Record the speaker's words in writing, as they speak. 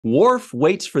Worf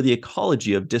waits for the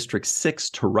ecology of District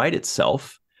 6 to right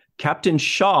itself. Captain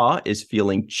Shaw is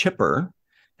feeling chipper.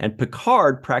 And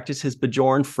Picard practiced his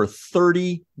Bajorn for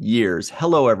 30 years.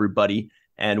 Hello, everybody,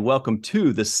 and welcome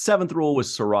to The Seventh Rule with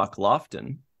Cirroc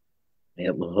Lofton. Yeah,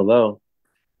 well, hello.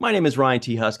 My name is Ryan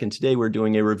T. Husk, and today we're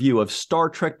doing a review of Star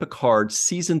Trek Picard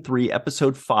Season 3,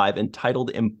 Episode 5,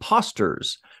 entitled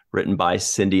Imposters, written by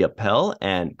Cindy Appel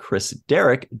and Chris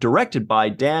Derrick, directed by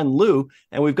Dan Liu,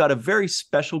 and we've got a very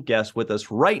special guest with us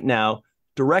right now,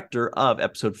 director of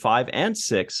Episode 5 and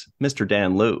 6, Mr.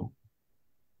 Dan Liu.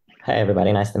 Hey,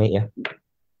 everybody. Nice to meet you.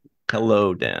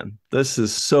 Hello, Dan. This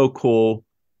is so cool.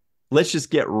 Let's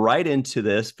just get right into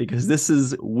this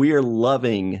because we're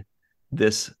loving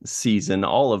this season,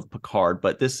 all of Picard,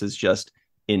 but this is just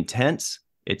intense.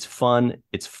 It's fun.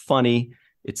 It's funny.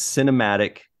 It's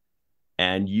cinematic.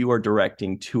 And you are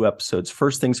directing 2 episodes.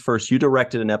 First things first, you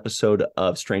directed an episode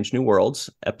of Strange New Worlds,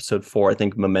 episode 4, I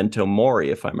think Memento Mori,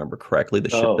 if I remember correctly, the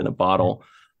ship in a bottle,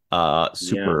 high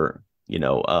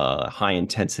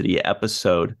intensity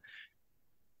episode.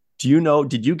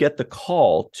 Did you get the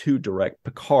call to direct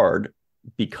Picard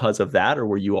because of that, or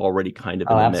were you already kind of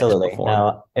in the absolutely. mix before?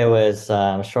 No, it was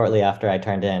shortly after I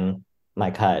turned in my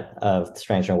cut of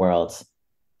Strange New Worlds,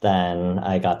 then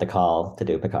I got the call to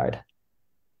do Picard.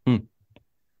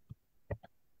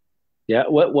 Yeah,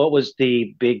 what was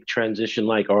the big transition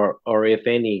like, or if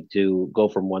any, to go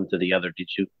from one to the other? Did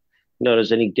you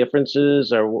notice any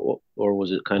differences, or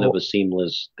was it kind of a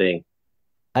seamless thing?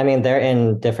 I mean, they're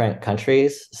in different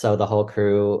countries, so the whole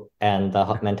crew and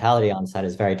the mentality on set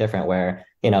is very different. Where,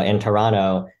 in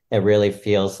Toronto, it really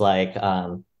feels like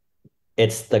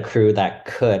it's the crew that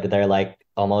could. They're like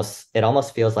it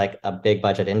almost feels like a big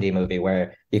budget indie movie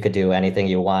where you could do anything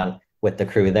you want with the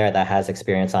crew there that has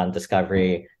experience on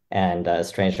Discovery and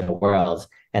Strange New Worlds.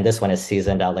 And this one is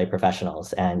seasoned LA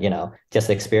professionals, and just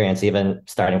experience, even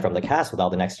starting from the cast with all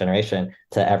the Next Generation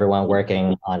to everyone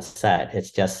working on set.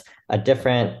 It's just a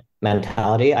different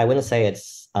mentality. I wouldn't say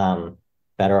it's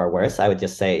better or worse. I would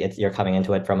just say you're coming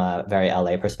into it from a very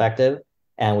LA perspective.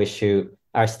 And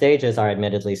our stages are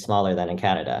admittedly smaller than in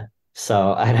Canada.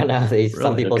 So I don't know.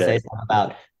 Some people say something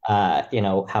about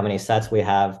how many sets we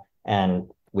have, and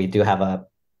we do have a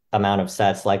amount of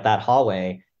sets. Like that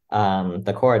hallway,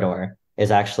 the corridor is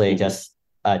actually just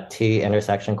a T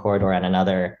intersection corridor and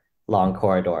another long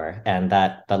corridor, and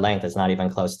that the length is not even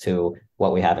close to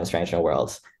what we have in Strange New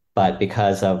Worlds. But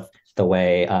because of the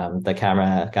way the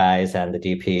camera guys and the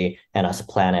DP and us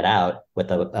plan it out with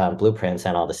the blueprints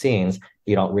and all the scenes,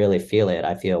 you don't really feel it,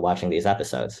 I feel, watching these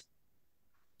episodes.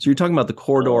 So you're talking about the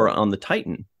corridor on the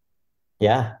Titan?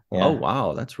 Yeah. Oh,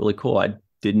 wow. That's really cool. I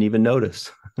didn't even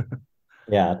notice.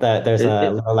 Yeah, there's a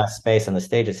little less space in the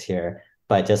stages here,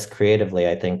 but just creatively,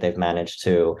 I think they've managed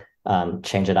to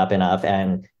change it up enough.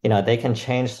 And, they can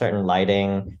change certain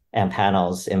lighting and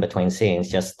panels in between scenes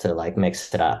just to like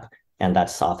mix it up. And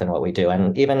that's often what we do.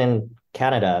 And even in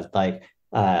Canada, like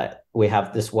we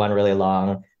have this one really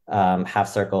long half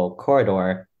circle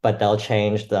corridor, but they'll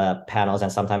change the panels,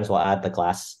 and sometimes we'll add the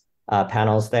glass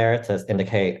panels there to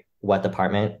indicate what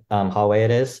department hallway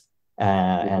it is.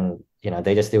 And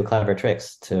they just do clever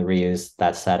tricks to reuse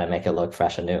that set and make it look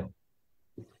fresh and new.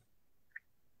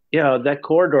 Yeah, that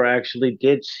corridor actually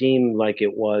did seem like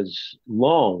it was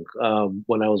long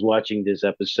when I was watching this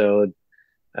episode.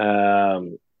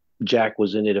 Jack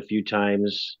was in it a few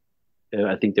times.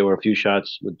 I think there were a few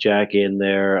shots with Jack in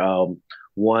there.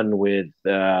 One with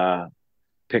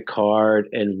Picard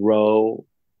and Ro,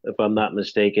 if I'm not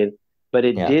mistaken. But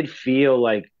it did feel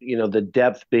like, the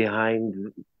depth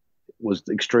behind was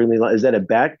extremely long. Is that a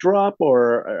backdrop,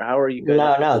 or how are you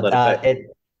guys? No.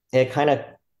 It kind of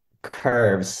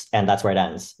curves, and that's where it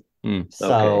ends.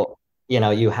 So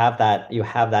you have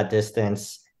that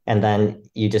distance, and then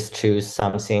you just choose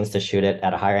some scenes to shoot it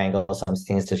at a higher angle, some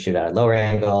scenes to shoot at a lower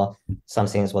angle, some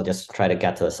scenes will just try to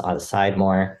get to us on the side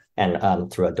more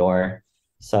and through a door.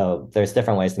 So there's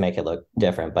different ways to make it look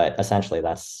different, but essentially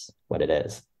that's what it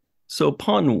is. So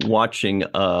upon watching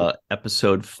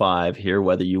episode 5 here,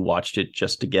 whether you watched it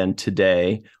just again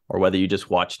today or whether you just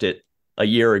watched it a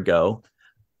year ago,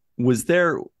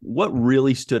 what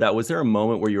really stood out? Was there a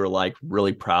moment where you were like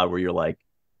really proud, where you're like,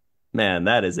 man,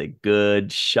 that is a good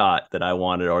shot that I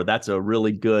wanted, or that's a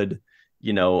really good,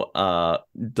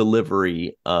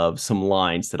 delivery of some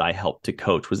lines that I helped to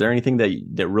coach? Was there anything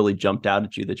that really jumped out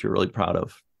at you that you're really proud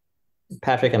of?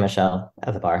 Patrick and Michelle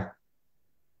at the bar.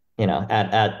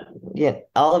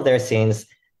 All of their scenes,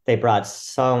 they brought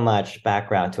so much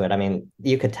background to it. I mean,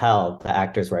 you could tell the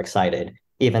actors were excited,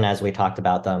 even as we talked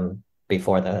about them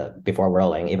before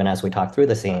rolling, even as we talked through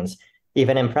the scenes,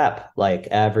 even in prep, like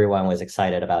everyone was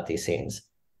excited about these scenes.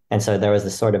 And so there was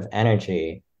this sort of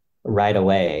energy right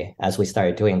away as we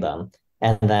started doing them.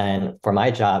 And then for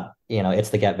my job, it's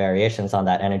to get variations on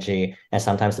that energy and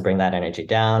sometimes to bring that energy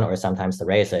down or sometimes to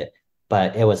raise it.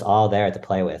 But it was all there to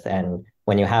play with. And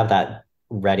when you have that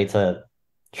ready to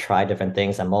try different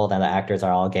things and mold and the actors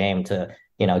are all game to,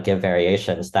 give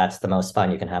variations, that's the most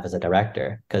fun you can have as a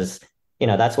director. Because,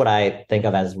 that's what I think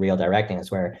of as real directing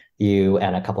is where you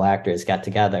and a couple actors get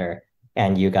together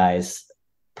and you guys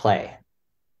play.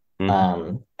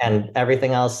 And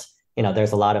everything else,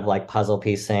 there's a lot of like puzzle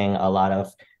piecing, a lot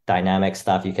of dynamic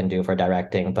stuff you can do for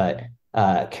directing, but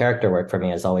character work for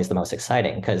me is always the most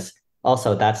exciting because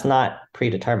also that's not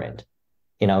predetermined.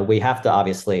 We have to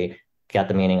obviously get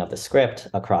the meaning of the script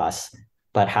across,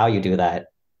 but how you do that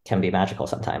can be magical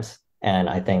sometimes. And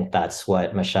I think that's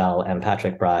what Michelle and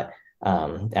Patrick brought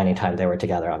anytime they were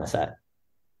together on the set.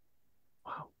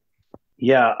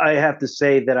 Yeah, I have to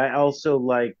say that I also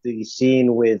like the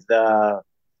scene with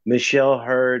Michelle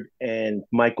Hurd and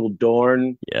Michael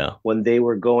Dorn. Yeah. When they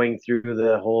were going through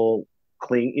the whole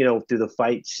through the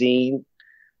fight scene.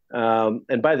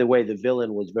 And by the way, the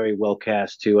villain was very well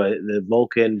cast too. The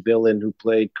Vulcan villain who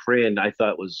played Kryn, I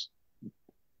thought was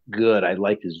good. I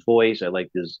liked his voice. I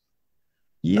liked his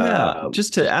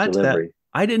just to add delivery. To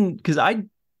that, I didn't because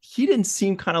he didn't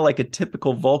seem kind of like a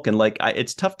typical Vulcan. Like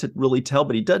it's tough to really tell,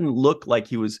 but he doesn't look like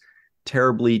he was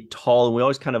terribly tall. And we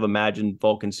always kind of imagined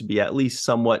Vulcans to be at least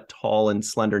somewhat tall and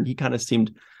slender. And he kind of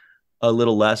seemed a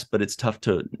little less, but it's tough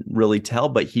to really tell.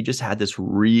 But he just had this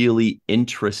really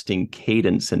interesting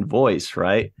cadence and voice,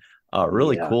 right?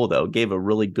 Really cool, though. Gave a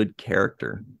really good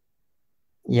character.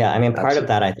 Yeah, I mean, part of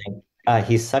that, I think,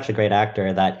 he's such a great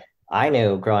actor that I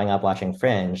knew growing up watching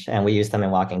Fringe, and we used him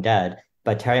in Walking Dead,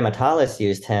 but Terry Matalas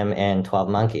used him in 12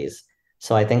 Monkeys.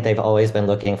 So I think they've always been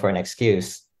looking for an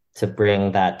excuse to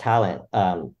bring that talent.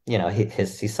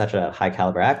 He's such a high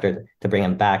caliber actor to bring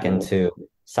him back into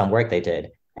some work they did.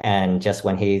 And just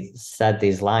when he said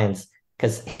these lines,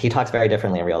 because he talks very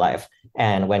differently in real life.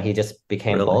 And when he just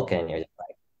became Vulcan, you're just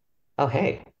like, oh,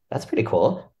 hey, that's pretty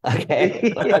cool.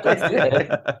 Okay.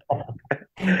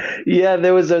 Yeah,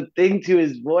 there was a thing to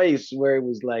his voice where it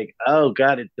was like, oh,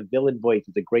 God, it's the villain voice.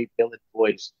 It's a great villain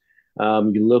voice.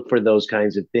 You look for those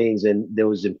kinds of things. And there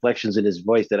was inflections in his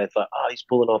voice that I thought, oh, he's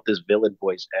pulling off this villain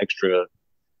voice extra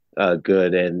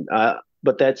good. And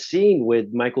but that scene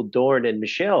with Michael Dorn and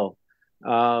Michelle,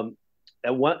 and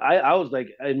what I was like,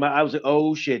 I was like,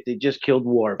 oh shit, they just killed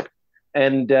Worf,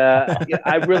 and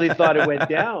I really thought it went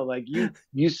down. Like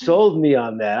you sold me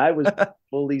on that. I was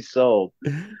fully sold.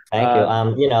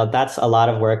 Thank you. That's a lot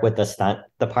of work with the stunt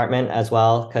department as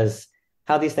well, because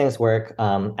how these things work,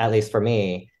 at least for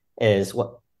me, is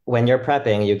when you're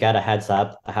prepping, you get a heads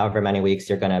up however many weeks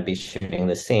you're going to be shooting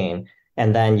the scene,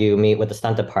 and then you meet with the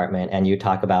stunt department and you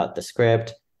talk about the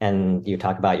script and you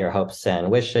talk about your hopes and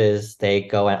wishes. They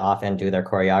go and off and do their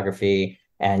choreography,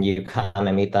 and you come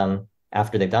and meet them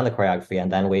after they've done the choreography.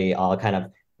 And then we all kind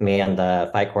of, me and the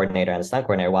fight coordinator and the stunt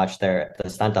coordinator, watch the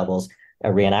stunt doubles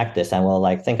reenact this, and we'll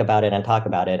like think about it and talk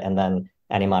about it. And then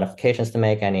any modifications to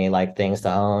make, any like things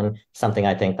to own, something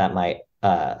I think that might,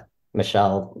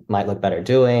 Michelle might look better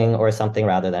doing or something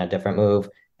rather than a different move.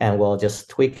 And we'll just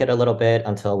tweak it a little bit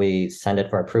until we send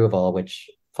it for approval, which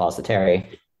falls to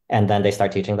Terry. And then they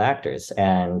start teaching the actors.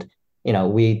 And,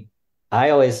 I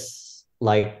always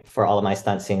like for all of my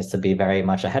stunt scenes to be very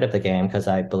much ahead of the game because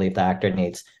I believe the actor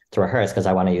needs to rehearse because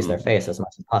I want to use their face as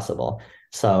much as possible.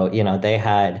 So, they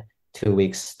had 2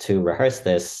 weeks to rehearse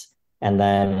this, and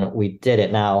then we did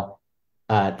it. Now,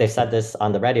 they said this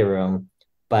on the ready room,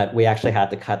 but we actually had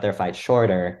to cut their fight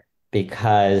shorter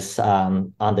because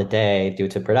on the day, due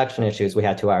to production issues, we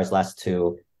had 2 hours less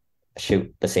to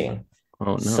shoot the scene.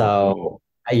 Oh, no. So,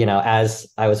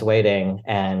 as I was waiting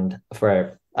and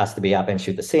for us to be up and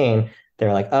shoot the scene, they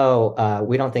were like, oh,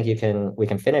 we don't think we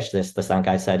can finish this, the stunt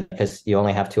guy said, because you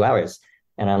only have 2 hours.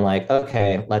 And I'm like,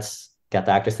 okay, let's get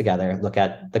the actors together, look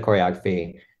at the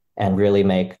choreography, and really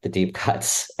make the deep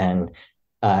cuts. And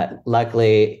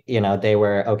luckily, they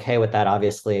were okay with that.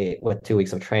 Obviously, with 2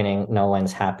 weeks of training, no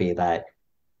one's happy that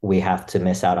we have to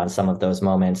miss out on some of those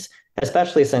moments,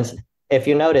 especially since if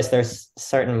you notice, there's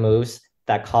certain moves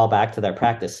that call back to their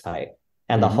practice fight.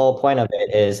 And the whole point of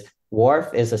it is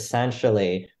Worf is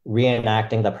essentially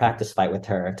reenacting the practice fight with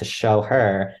her to show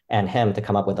her and him to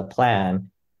come up with a plan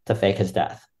to fake his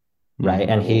death. Right.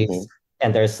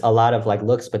 And there's a lot of like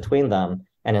looks between them.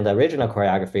 And in the original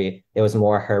choreography, it was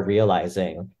more her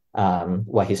realizing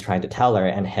what he's trying to tell her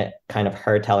and kind of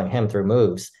her telling him through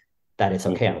moves that it's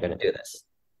okay, I'm going to do this.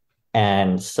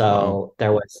 And so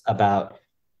there was about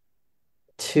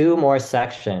two more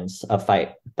sections of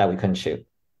fight that we couldn't shoot,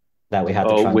 that we had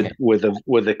to Oh, truncate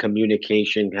with the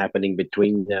communication happening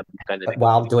between them, kind of thing.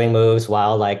 while doing moves,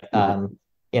 while like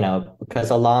because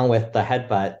along with the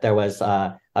headbutt, there was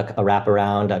a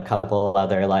wraparound, a couple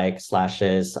other like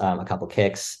slashes, a couple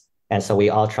kicks, and so we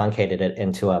all truncated it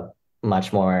into a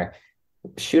much more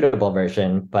shootable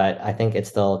version. But I think it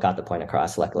still got the point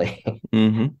across, luckily.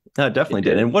 Mm-hmm. No, it definitely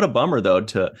did. And what a bummer, though,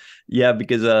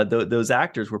 because those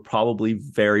actors were probably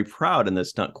very proud, and the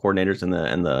stunt coordinators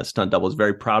and the stunt doubles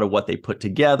very proud of what they put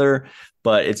together.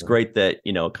 But it's great that,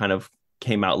 kind of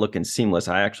came out looking seamless.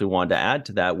 I actually wanted to add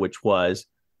to that, which was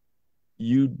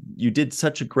you did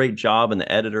such a great job, and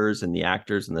the editors and the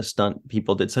actors and the stunt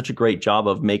people did such a great job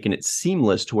of making it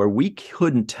seamless to where we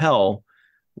couldn't tell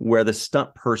where the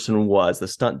stunt person was, the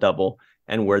stunt double,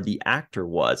 and where the actor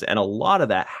was. And a lot of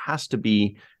that has to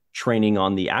be training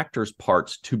on the actors'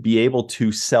 parts to be able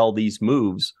to sell these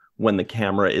moves when the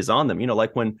camera is on them.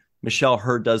 Like when Michelle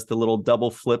Hurd does the little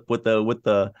double flip with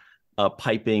the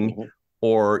piping, mm-hmm.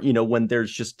 or when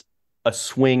there's just a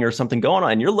swing or something going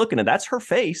on, and you're looking at that's her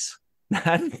face,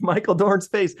 that's Michael Dorn's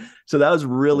face. So that was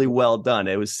really well done.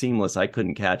 It was seamless. I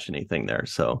couldn't catch anything there.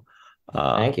 So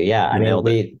thank you. Yeah, I mean,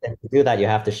 to do that, you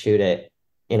have to shoot it,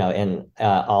 in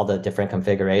all the different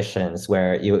configurations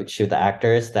where you shoot the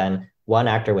actors, then one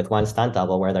actor with one stunt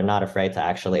double where they're not afraid to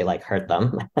actually like hurt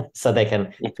them so they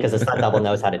can, because the stunt double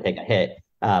knows how to take a hit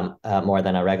more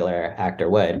than a regular actor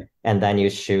would. And then you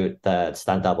shoot the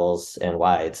stunt doubles in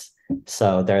wides.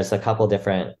 So there's a couple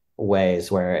different ways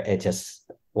where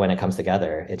when it comes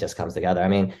together, it just comes together. I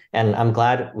mean, and I'm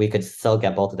glad we could still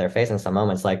get both of their face in some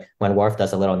moments, like when Worf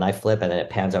does a little knife flip and then it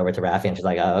pans over to Raffi and she's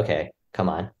like, oh, okay, come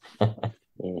on. Mm-hmm.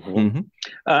 Mm-hmm.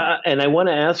 And I want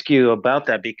to ask you about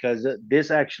that, because this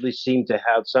actually seemed to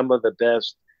have some of the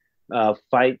best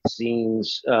fight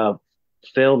scenes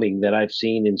filming that I've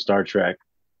seen in Star Trek.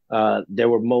 There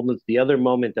were moments, the other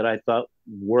moment that I thought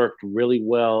worked really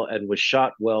well and was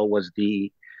shot well was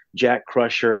the Jack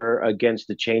Crusher against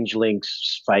the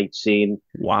Changelings fight scene.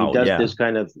 Wow, he does this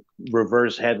kind of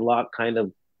reverse headlock, kind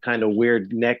of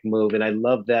weird neck move, and I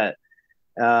love that.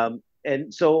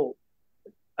 And so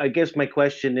I guess my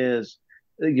question is,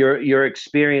 your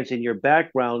experience and your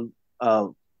background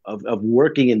of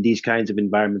working in these kinds of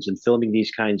environments and filming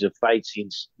these kinds of fight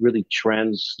scenes really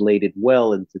translated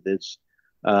well into this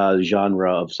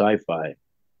genre of sci-fi.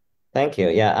 Thank you.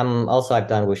 Yeah, I've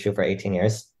done wushu for 18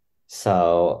 years.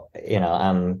 So,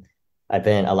 I've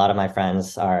been, a lot of my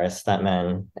friends are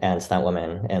stuntmen and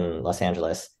stuntwomen in Los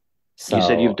Angeles. So you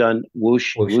said you've done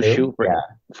wushu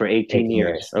for 18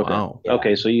 years. Okay. Wow. Yeah.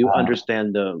 Okay, so you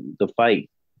understand the fight.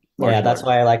 Yeah, that's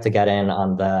why I like to get in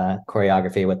on the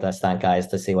choreography with the stunt guys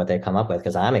to see what they come up with,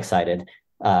 because I'm excited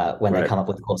when they come up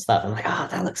with cool stuff. I'm like, oh,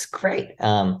 that looks great.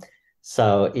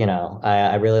 So,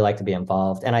 I really like to be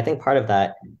involved. And I think part of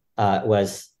that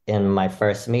was in my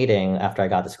first meeting after I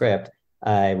got the script,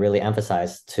 I really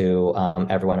emphasized to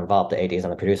everyone involved, the ADs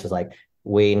and the producers, like,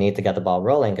 we need to get the ball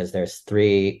rolling because there's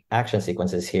 3 action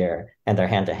sequences here and they're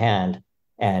hand to hand.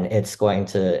 And it's going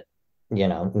to,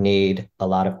 need a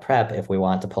lot of prep if we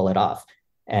want to pull it off.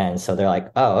 And so they're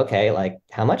like, oh, okay, like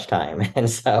how much time? And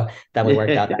so then we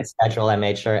worked out that schedule and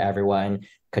made sure everyone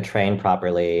could train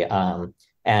properly.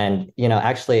 And,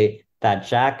 actually that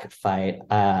Jack fight,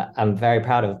 I'm very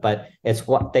proud of, but it's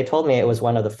what they told me it was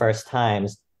one of the first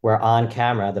times where on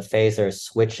camera, the phaser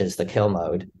switches the kill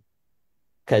mode.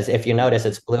 Because if you notice,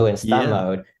 it's blue in stun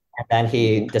mode. And then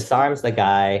he disarms the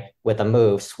guy with a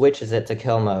move, switches it to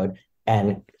kill mode,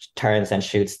 and turns and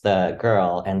shoots the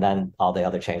girl, and then all the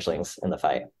other changelings in the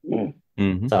fight.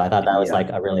 Mm-hmm. So I thought that was like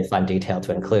a really fun detail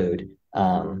to include.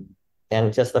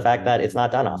 And just the fact that it's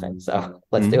not done often. So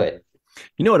let's do it.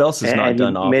 You know what else is not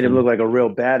done often? Made him look like a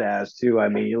real badass too. I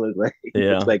mean, he looks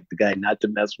like the guy not to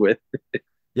mess with.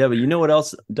 Yeah, but you know what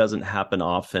else doesn't happen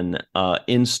often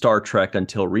in Star Trek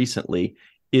until recently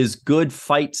is good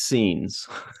fight scenes.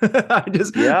 When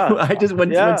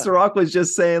Cirroc was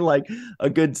just saying like a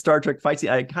good Star Trek fight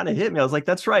scene, it kind of hit me. I was like,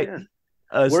 that's right.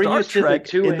 Star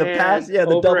Trek in the past, the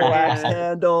double axe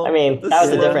handle. I mean, that was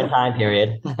a different time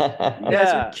period. You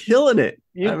guys are killing it.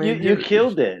 You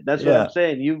killed it. That's what I'm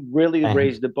saying. You really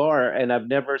raised the bar, and I've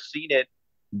never seen it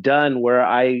done where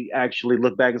I actually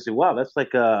look back and say, wow, that's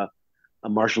like a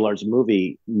martial arts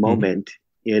movie moment.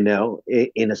 In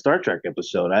a Star Trek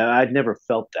episode. I'd never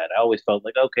felt that. I always felt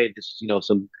like, okay, this is,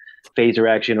 some phaser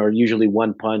action, or usually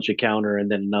one punch, a counter,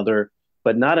 and then another,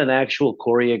 but not an actual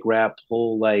choreographed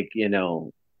whole,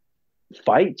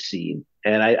 fight scene.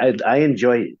 And I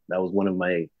enjoy it. That was one of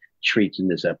my treats in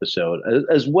this episode,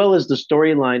 as well as the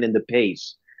storyline and the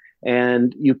pace.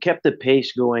 and you kept the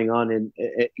pace going on. And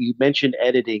you mentioned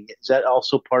editing. Is that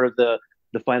also part of the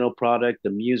final product, the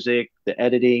music, the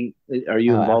editing? Are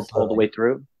you Oh, involved all the way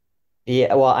absolutely. through?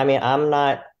 Yeah, well, I mean, I'm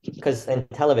not, because in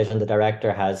television, the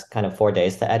director has kind of 4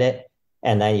 days to edit,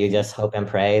 and then you just hope and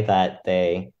pray that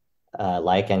they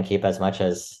like and keep as much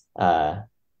as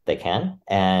they can.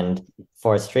 And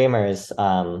for streamers,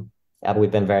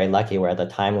 we've been very lucky where the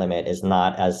time limit is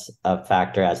not as a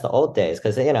factor as the old days.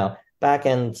 Because, back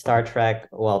in Star Trek,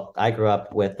 well, I grew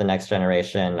up with The Next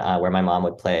Generation, where my mom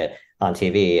would play it on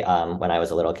TV when I was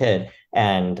a little kid.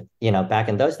 And, back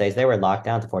in those days, they were locked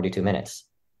down to 42 minutes.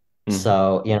 Mhm.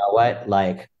 So, you know what?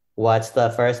 Like, what's the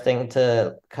first thing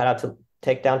to cut out to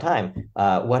take down time?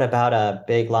 What about a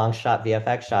big long shot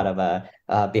VFX shot of a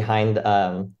behind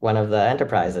one of the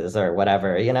enterprises or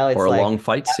whatever? Or It's a long like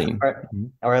fight scene.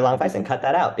 or a long fight scene, cut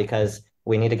that out because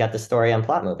we need to get the story and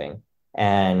plot moving.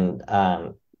 And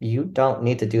you don't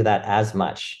need to do that as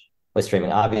much with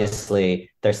streaming. Obviously,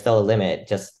 there's still a limit,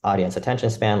 just audience attention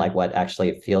span, like what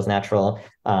actually feels natural.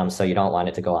 So you don't want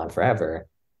it to go on forever.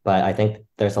 But I think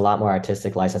there's a lot more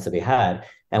artistic license to be had.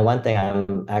 And one thing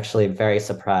I'm actually very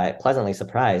pleasantly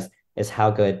surprised, is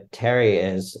how good Terry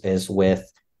is with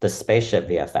the spaceship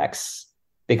VFX.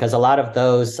 Because a lot of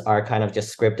those are kind of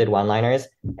just scripted one-liners.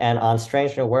 And on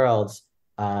Strange New Worlds,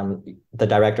 the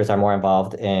directors are more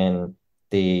involved in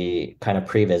the kind of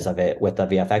previs of it with the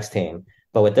VFX team.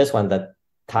 But with this one, the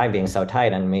time being so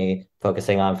tight and me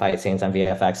focusing on fight scenes and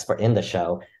VFX for in the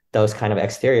show, those kind of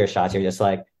exterior shots, you're just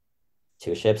like,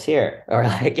 two ships here, or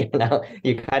like,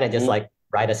 you kind of just Mhm. like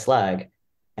ride a slug,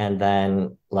 and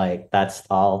then like that's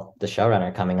all the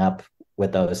showrunner coming up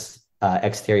with those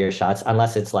exterior shots,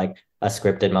 unless it's like a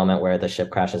scripted moment where the ship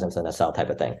crashes into a nacelle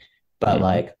type of thing. But Mhm.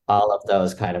 like all of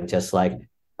those kind of just like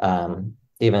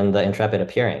even the Intrepid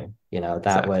appearing, that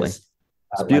Exactly. was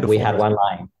It's like we beautiful. had one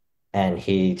line and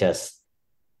he just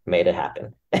made it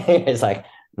happen. It's like,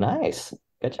 nice,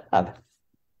 good job.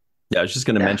 Yeah, I was just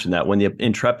going to Yeah. mention that when the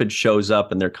Intrepid shows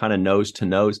up and they're kind of nose to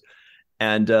nose,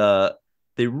 and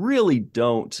they really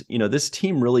don't, this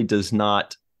team really does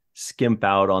not skimp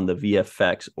out on the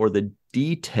VFX or the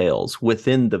details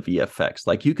within the VFX.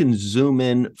 Like you can zoom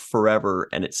in forever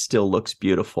and it still looks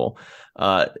beautiful.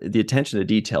 The attention to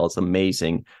detail is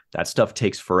amazing. That stuff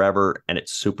takes forever and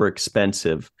it's super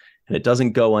expensive, and it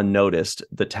doesn't go unnoticed,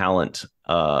 the talent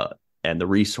and the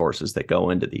resources that go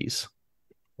into these.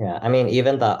 Yeah, I mean,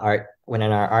 even the art, when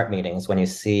in our art meetings, when you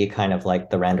see kind of like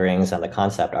the renderings and the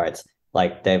concept arts,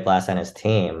 like Dave Blass and his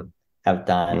team have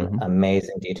done Mm-hmm.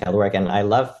 amazing detailed work. And I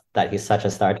love that he's such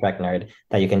a Star Trek nerd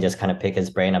that you can just kind of pick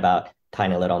his brain about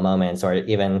tiny little moments, or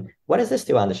even what does this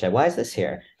do on the ship? Why is this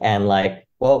here? And like,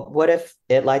 well, what if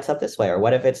it lights up this way? Or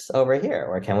what if it's over here?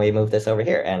 Or can we move this over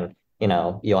here? And,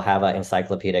 you'll have an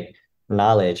encyclopedic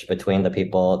knowledge between the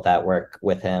people that work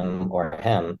with him or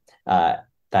him.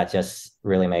 That just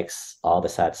really makes all the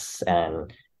sets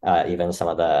and even some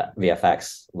of the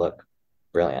VFX look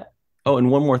brilliant. Oh, and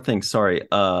one more thing. Sorry.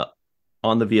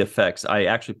 On the VFX, I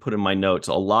actually put in my notes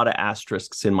a lot of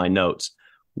asterisks in my notes.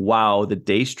 Wow, the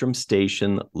Daystrom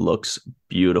station looks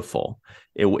beautiful.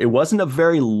 It wasn't a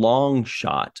very long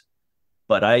shot,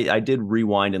 but I did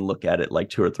rewind and look at it like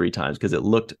two or three times because it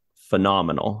looked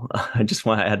phenomenal. I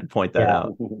had to point that Yeah,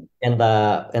 out. in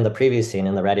the preview scene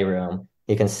in the ready room,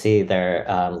 you can see they're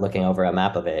looking over a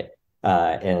map of it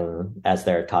in as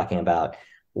they're talking about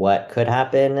what could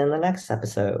happen in the next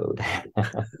episode.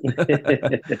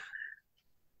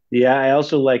 Yeah, I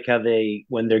also like how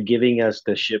when they're giving us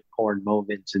the shipcorn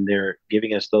moments and they're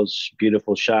giving us those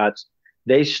beautiful shots,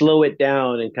 they slow it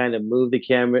down and kind of move the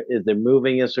camera as they're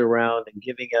moving us around and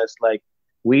giving us like,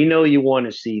 we know you want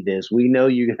to see this. We know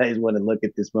you guys want to look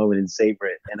at this moment and savor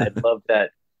it. And I love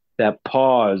that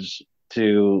pause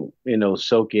to,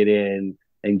 soak it in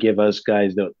and give us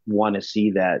guys that want to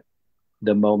see that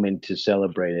the moment to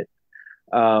celebrate it.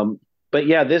 But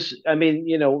yeah, I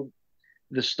mean,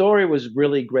 the story was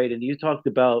really great, and you talked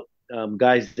about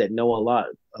guys that know a lot,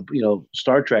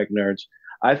 Star Trek nerds.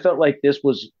 I felt like this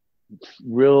was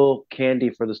real candy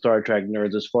for the Star Trek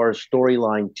nerds as far as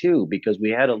storyline too, because we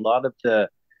had a lot of the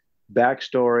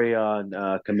backstory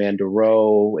on Commander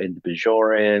Rowe and the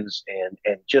Bajorans,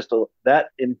 and just that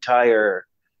entire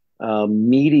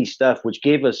meaty stuff, which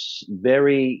gave us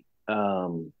very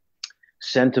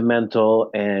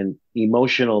sentimental and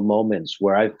emotional moments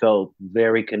where I felt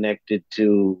very connected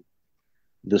to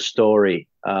the story.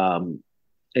 And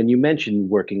you mentioned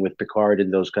working with Picard in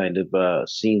those kind of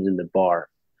scenes in the bar.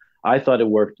 I thought it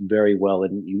worked very well,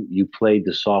 and you played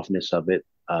the softness of it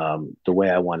the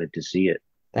way I wanted to see it.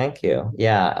 Thank you.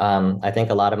 Yeah, I think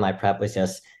a lot of my prep was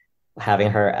just having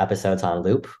her episodes on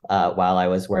loop while I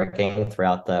was working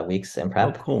throughout the weeks in Oh,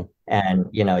 prep. cool. And,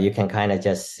 you can kind of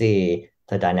just see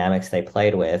the dynamics they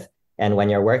played with. And when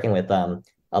you're working with them,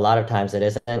 a lot of times it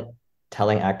isn't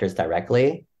telling actors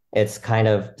directly. It's kind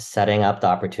of setting up the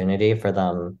opportunity for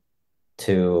them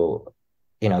to,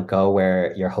 go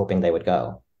where you're hoping they would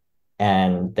go.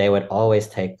 And they would always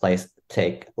take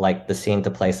like the scene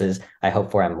to places I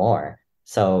hope for and more.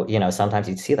 So, sometimes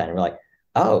you'd see that and you're like,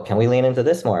 oh, can we lean into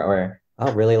this more? Or,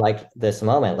 oh, really like this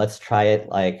moment. Let's try it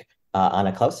like on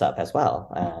a close up as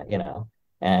well,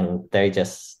 and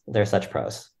they're such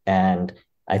pros. And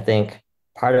I think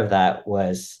part of that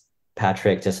was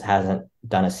Patrick just hasn't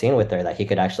done a scene with her that he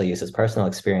could actually use his personal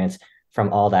experience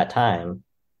from all that time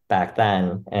back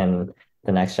then and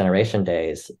the Next Generation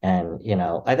days. And,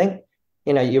 I think,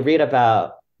 you read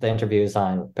about the interviews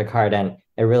on Picard, and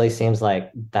it really seems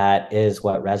like that is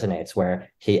what resonates, where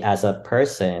he, as a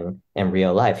person in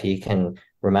real life, he can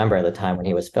remember the time when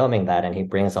he was filming that, and he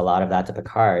brings a lot of that to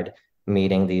Picard,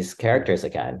 meeting these characters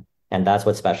again. And that's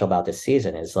what's special about this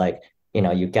season is like,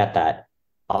 you get that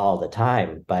all the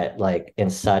time, but like in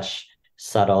such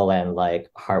subtle and like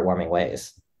heartwarming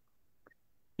ways.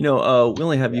 We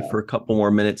only have you for a couple more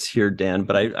minutes here, Dan,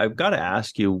 but I've got to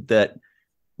ask you that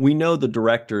we know the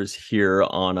directors here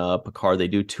on Picard, they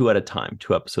do two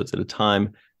episodes at a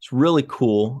time. It's really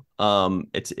cool.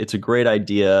 It's a great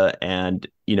idea, and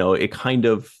it you kind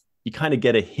of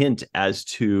get a hint as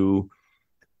to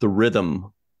the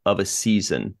rhythm of a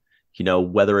season.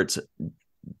 Whether it's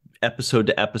episode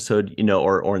to episode,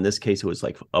 or in this case, it was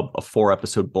like a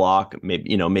 4-episode block.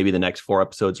 Maybe the next 4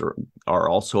 episodes are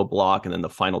also a block, and then the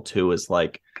final 2 is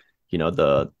like,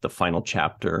 the final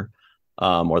chapter,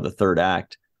 or the third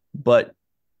act. But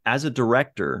as a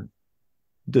director,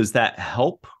 does that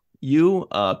help you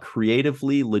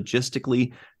creatively,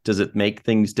 logistically? Does it make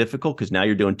things difficult because now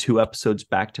you're doing 2 episodes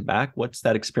back to back? What's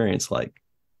that experience like?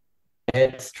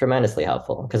 It's tremendously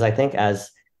helpful because I think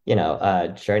as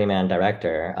a journeyman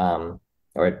director,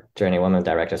 or journeywoman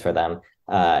directors for them,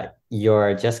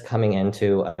 you're just coming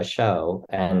into a show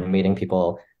and meeting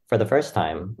people for the first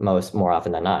time, more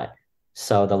often than not.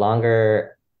 So the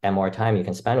longer and more time you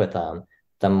can spend with them,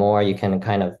 the more you can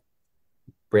kind of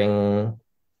bring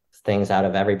things out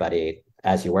of everybody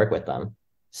as you work with them.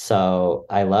 So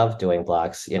I love doing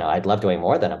blocks. I'd love doing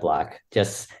more than a block,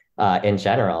 just in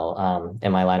general,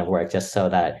 in my line of work, just so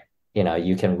that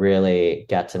you can really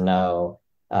get to know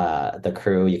the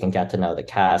crew, you can get to know the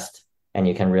cast, and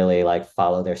you can really like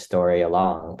follow their story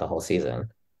along the whole season.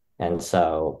 And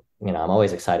so, I'm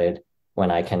always excited when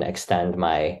I can extend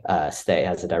my stay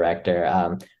as a director.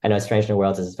 I know Strange New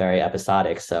Worlds is very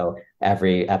episodic, so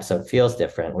every episode feels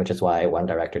different, which is why one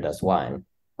director does one.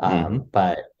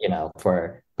 But,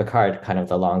 for Picard, kind of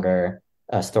the longer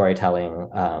storytelling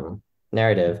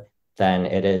narrative, then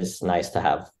it is nice to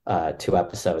have 2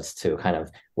 episodes to kind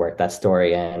of work that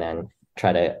story in and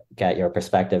try to get your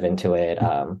perspective into it.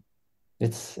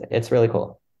 It's really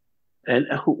cool. And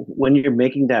when you're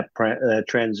making that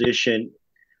transition,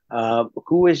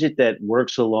 who is it that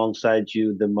works alongside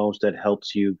you the most, that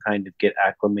helps you kind of get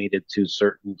acclimated to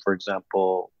certain, for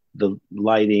example, the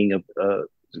lighting of the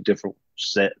different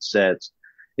sets?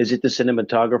 Is it the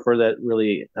cinematographer that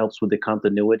really helps with the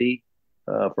continuity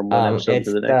from one episode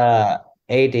to the next?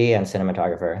 AD and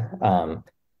cinematographer.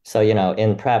 So,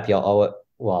 in prep,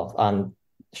 on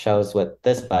shows with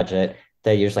this budget,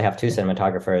 they usually have 2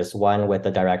 cinematographers, one with the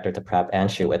director to prep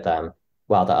and shoot with them,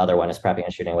 while the other one is prepping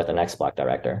and shooting with the next block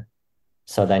director.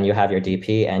 So then you have your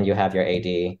DP and you have your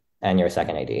AD and your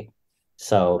second AD.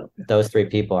 So those 3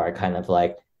 people are kind of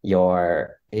like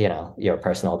your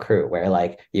personal crew, where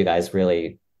like you guys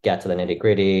really get to the nitty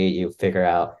gritty. You figure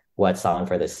out what's on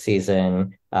for this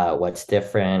season, what's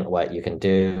different, what you can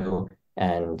do,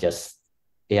 and just,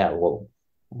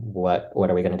 what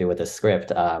are we going to do with this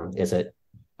script? Is it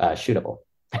shootable?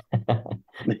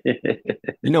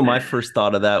 My first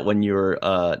thought of that when you were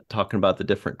talking about the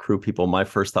different crew people, my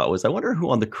first thought was, I wonder who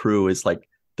on the crew is like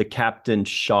the Captain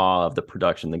Shaw of the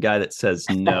production, the guy that says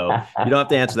no. You don't have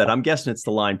to answer that. I'm guessing it's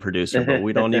the line producer, but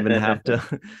we don't even have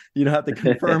to, you don't have to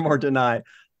confirm or deny.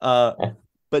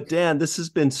 But Dan, this has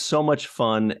been so much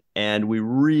fun, and we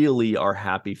really are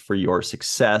happy for your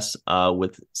success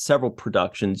with several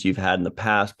productions you've had in the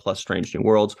past, plus Strange New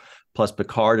Worlds, plus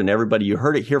Picard, and everybody. You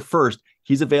heard it here first.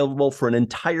 He's available for an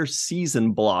entire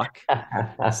season block.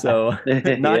 So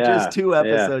not just 2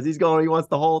 episodes. Yeah. He wants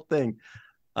the whole thing.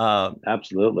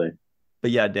 Absolutely.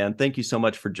 But yeah, Dan, thank you so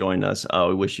much for joining us.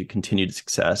 We wish you continued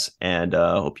success, and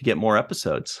hope you get more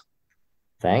episodes.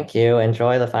 Thank you.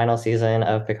 Enjoy the final season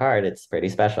of Picard. It's pretty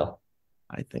special.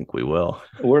 I think we will.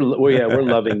 We're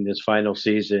loving this final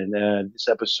season. This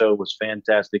episode was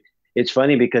fantastic. It's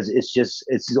funny because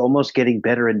it's almost getting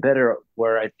better and better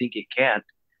where I think it can't,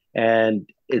 and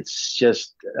it's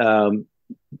just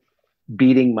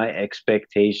beating my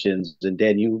expectations. And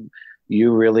Dan,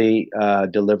 you really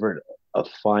delivered a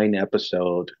fine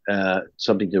episode,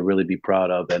 something to really be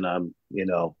proud of, and I'm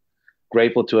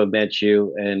grateful to have met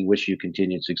you and wish you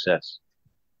continued success.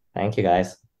 Thank you,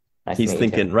 guys. Nice He's to meet you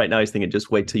thinking too. right now. He's thinking,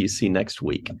 just wait till you see next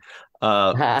week.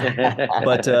 But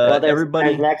Well, there's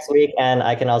everybody, next week, and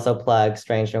I can also plug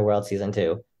Strange New World season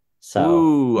 2. So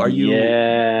ooh, are you?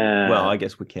 Yeah. Well, I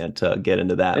guess we can't get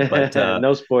into that, but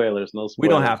no spoilers. No spoilers. we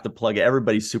don't have to plug it.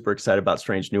 Everybody's super excited about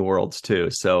Strange New Worlds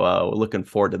too, so we're looking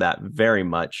forward to that very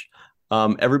much.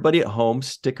 Everybody at home,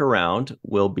 stick around.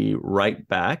 We'll be right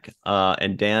back.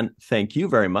 And Dan, thank you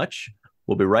very much.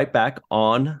 We'll be right back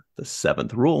on The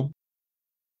Seventh Rule.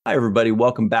 Hi, everybody.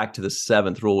 Welcome back to The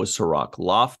Seventh Rule with Cirroc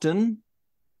Lofton.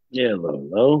 Yeah,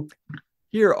 hello.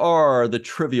 Here are the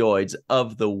trivioids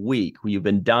of the week. You've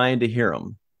been dying to hear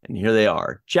them. And here they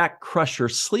are. Jack Crusher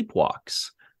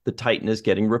sleepwalks. The Titan is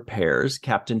getting repairs.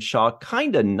 Captain Shaw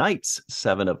kinda knights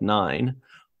 7 of 9.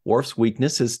 Worf's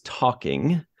weakness is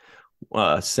talking.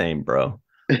 Same, bro.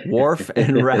 Worf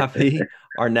and Raffi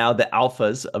are now the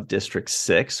alphas of District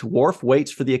 6. Worf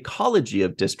waits for the ecology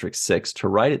of District 6 to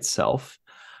right itself.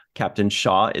 Captain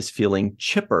Shaw is feeling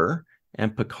chipper,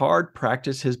 and Picard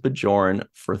practiced his Bajoran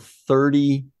for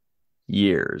 30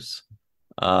 years.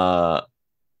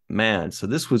 Man, so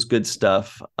this was good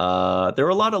stuff. There were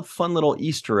a lot of fun little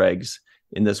Easter eggs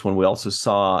in this one. We also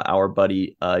saw our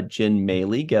buddy Jin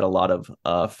Maley get a lot of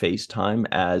FaceTime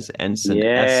as Ensign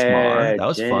Esmar. That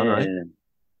was Jen. fun, right?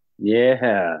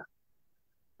 Yeah,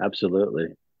 absolutely.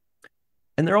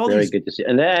 And they're all very these... good to see.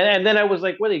 And then I was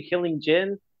like, "What are you killing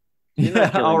Jin?" You're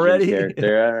not killing already. Jin's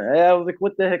character. I was like,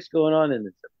 "What the heck's going on in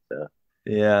this episode?"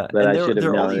 Yeah, but and I should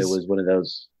have known it was one of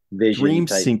those vision dream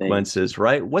type sequences, things.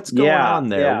 Right? What's going on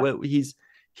there? Yeah.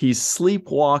 He's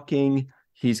sleepwalking.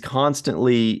 He's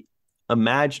constantly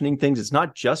imagining things. It's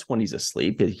not just when he's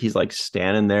asleep. He's like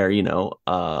standing there,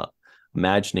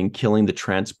 imagining killing the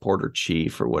transporter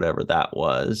chief or whatever that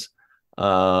was.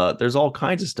 There's all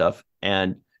kinds of stuff.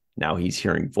 And now he's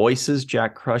hearing voices.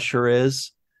 Jack Crusher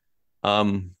is.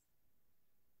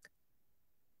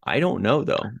 I don't know,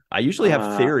 though. I usually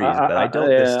have theories, but I don't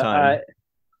this time.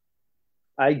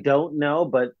 I don't know,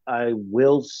 but I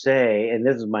will say, and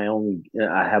this is my only,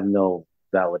 I have no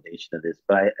validation of this,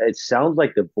 but it sounds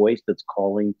like the voice that's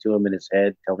calling to him in his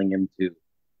head, telling him to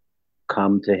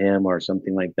come to him or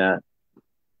something like that.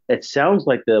 It sounds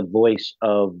like the voice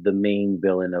of the main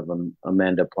villain of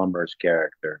Amanda Plummer's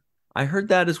character. I heard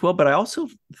that as well, but I also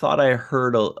thought I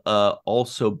heard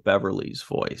also Beverly's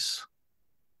voice.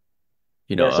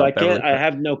 So I can't. I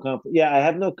have no I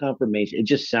have no confirmation. It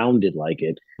just sounded like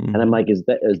it, and I'm like, is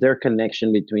there a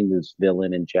connection between this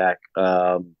villain and Jack?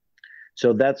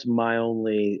 So that's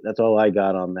That's all I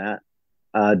got on that.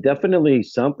 Definitely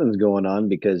something's going on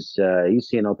because he's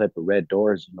seeing all type of red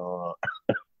doors and all.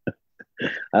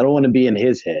 I don't want to be in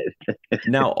his head.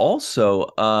 Now,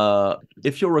 also,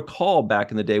 if you'll recall,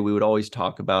 back in the day, we would always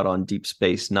talk about on Deep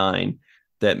Space Nine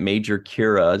that Major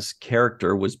Kira's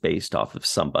character was based off of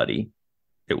somebody.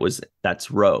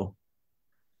 That's Ro.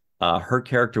 Her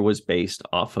character was based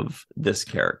off of this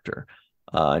character.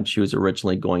 And she was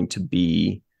originally going to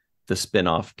be the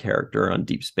spin-off character on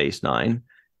Deep Space Nine.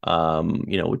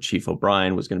 With Chief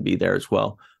O'Brien was going to be there as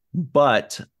well.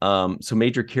 But so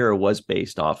Major Kira was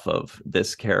based off of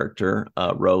this character,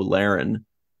 Ro Laren,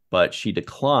 but she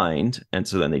declined. And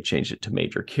so then they changed it to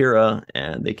Major Kira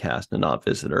and they cast a not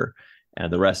visitor,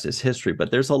 and the rest is history.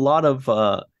 But there's a lot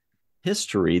of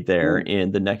history there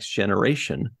in The Next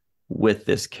Generation with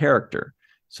this character.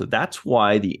 So that's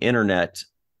why the internet,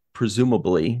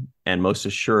 presumably and most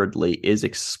assuredly, is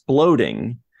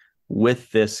exploding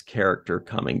with this character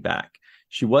coming back.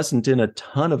 She wasn't in a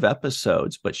ton of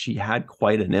episodes, but she had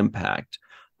quite an impact.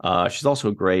 She's also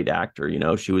a great actor.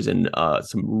 She was in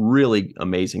some really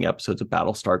amazing episodes of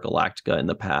Battlestar Galactica in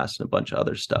the past and a bunch of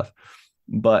other stuff.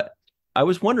 But I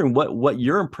was wondering what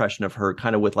your impression of her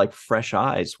kind of with like fresh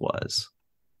eyes was.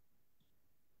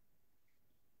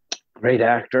 Great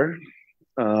actor.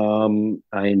 I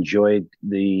enjoyed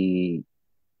the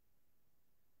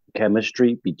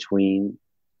chemistry between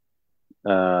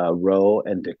Ro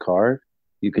and Picard.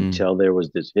 You could tell there was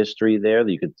this history there.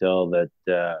 You could tell that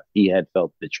he had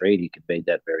felt betrayed. He conveyed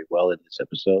that very well in this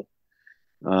episode.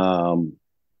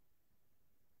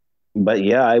 But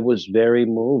yeah, I was very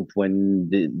moved when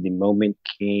the moment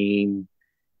came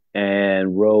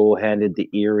and Ro handed the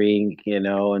earring, and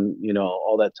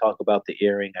all that talk about the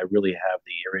earring. I really have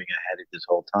the earring. I had it this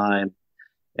whole time,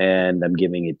 and I'm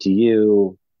giving it to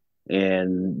you.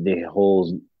 And the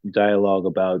whole dialogue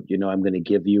about, I'm going to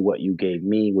give you what you gave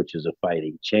me, which is a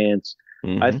fighting chance.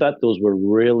 I thought those were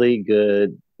really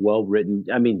good, well written.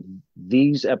 I mean,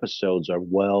 these episodes are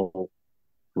well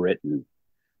written.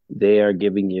 They are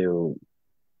giving you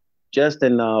just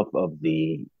enough of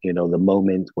the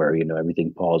moment where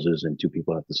everything pauses and two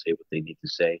people have to say what they need to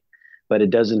say, but it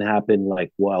doesn't happen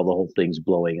like while the whole thing's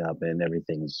blowing up and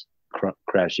everything's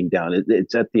crashing down.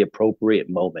 It's at the appropriate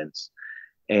moments,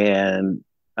 and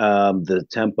the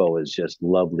tempo is just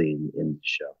lovely in the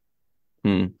show.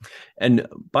 And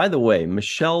by the way,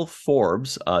 Michelle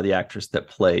Forbes, the actress that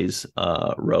plays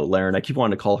Ro Laren, I keep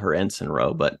wanting to call her Ensign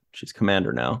Ro, but she's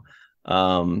Commander now.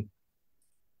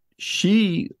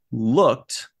 She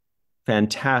looked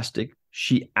fantastic.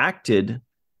 She acted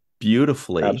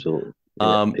beautifully. Absolutely.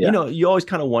 You always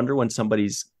kind of wonder when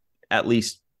somebody's, at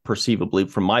least perceivably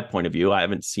from my point of view, I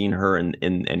haven't seen her in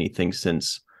anything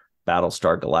since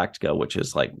Battlestar Galactica, which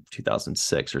is like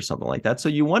 2006 or something like that. So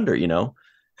you wonder,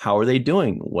 how are they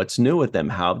doing? What's new with them?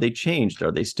 How have they changed?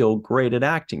 Are they still great at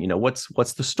acting?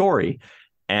 What's the story?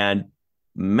 And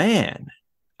man,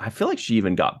 I feel like she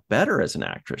even got better as an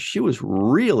actress. She was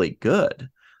really good.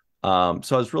 So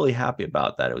I was really happy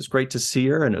about that. It was great to see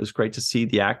her, and it was great to see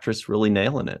the actress really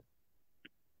nailing it.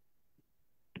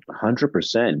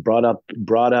 100%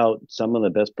 brought out some of the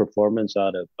best performance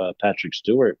out of Patrick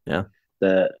Stewart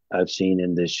that I've seen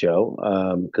in this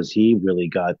show, because he really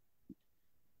got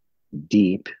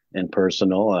deep and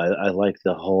personal. I like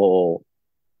the whole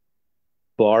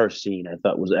bar scene. I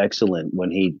thought was excellent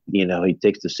when he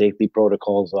takes the safety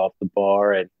protocols off the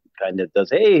bar and kind of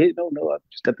does, hey, no, I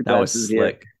just got the glasses here.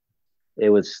 Slick. It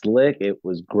was slick. It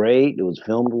was great. It was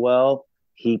filmed well.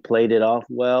 He played it off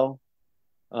well.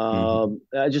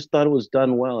 I just thought it was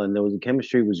done well, and the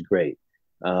chemistry was great.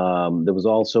 There was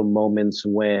also moments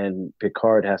when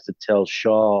Picard has to tell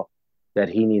Shaw that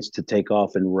he needs to take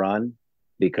off and run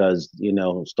because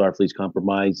Starfleet's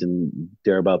compromised and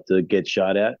they're about to get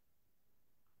shot at.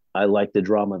 I like the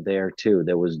drama there too.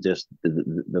 There was just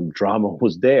the drama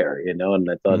was there, and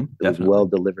I thought it was well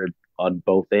delivered on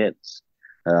both ends.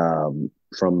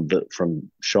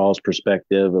 From Shaw's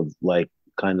perspective of like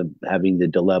kind of having the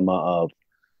dilemma of,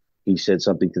 he said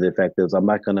something to the effect of, I'm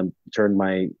not going to turn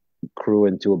my crew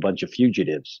into a bunch of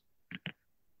fugitives.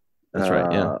 That's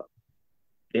right. Yeah.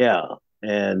 Yeah.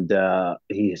 And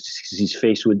he's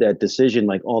faced with that decision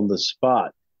like on the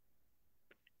spot.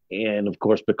 And of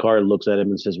course, Picard looks at him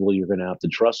and says, well, you're going to have to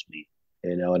trust me,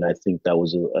 and I think that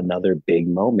was another big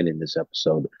moment in this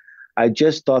episode. I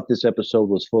just thought this episode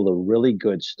was full of really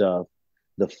good stuff.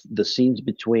 The scenes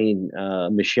between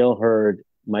Michelle Hurd,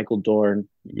 Michael Dorn,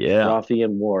 Raffi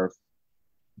and Worf,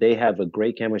 they have a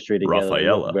great chemistry together.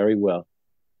 Rafaela. Very well.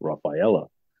 Rafaela.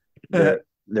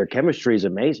 Their chemistry is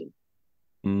amazing.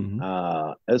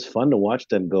 It's fun to watch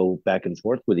them go back and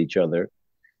forth with each other.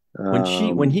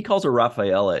 When he calls her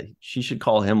Rafaela, she should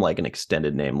call him like an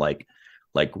extended name, like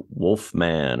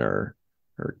Wolfman or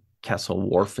Kessel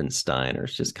Wolfenstein, or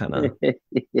it's just kind of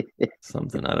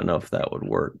something. I don't know if that would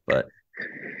work, but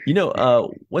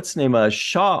what's the name?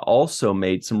 Shaw also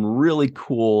made some really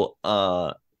cool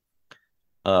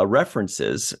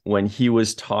references when he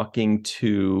was talking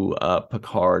to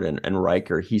Picard and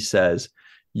Riker. He says,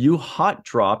 "You hot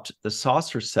dropped the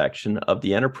saucer section of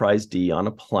the Enterprise D on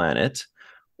a planet."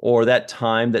 Or that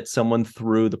time that someone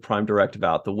threw the Prime Directive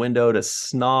out the window to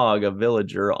snog a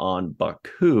villager on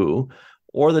Baku,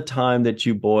 or the time that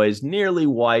you boys nearly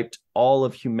wiped all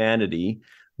of humanity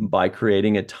by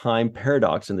creating a time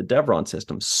paradox in the Devron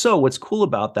system. So what's cool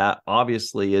about that,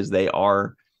 obviously, is they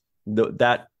are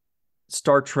that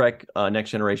Star Trek Next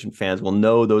Generation fans will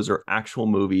know those are actual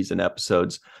movies and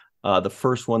episodes. The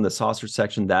first one, the saucer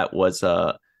section, that was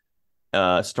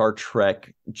Star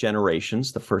Trek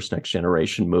Generations, the first Next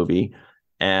Generation movie,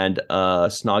 and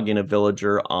snogging a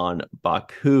villager on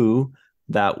Baku,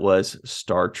 that was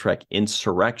Star Trek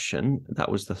Insurrection.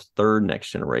 That was the third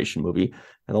Next Generation movie.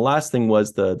 And the last thing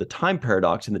was the time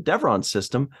paradox in the Devron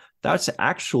system. That's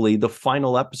actually the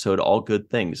final episode, All Good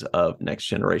Things, of Next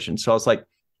Generation. So I was like,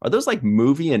 are those like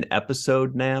movie and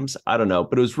episode names? I don't know,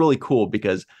 but it was really cool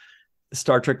because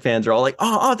Star Trek fans are all like,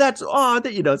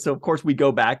 so of course we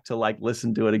go back to like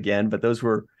listen to it again, but those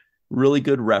were really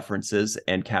good references,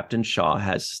 and Captain Shaw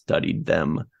has studied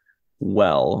them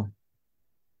well.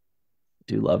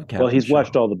 Do love Captain Well, he's Shaw.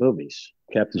 watched all the movies.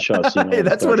 Captain Shaw's seen all Hey,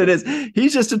 that's what it is.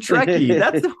 He's just a Trekkie.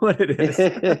 That's what it is.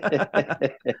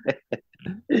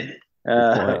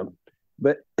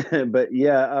 but but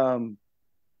yeah,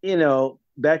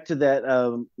 back to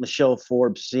that Michelle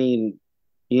Forbes scene,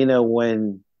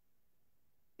 when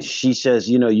she says,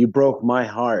 you broke my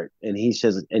heart, and he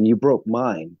says, and you broke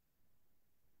mine.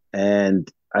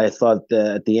 And I thought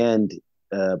that at the end,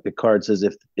 Picard says,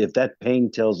 if that pain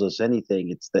tells us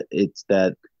anything, it's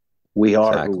that we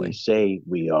are who we say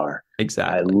we are.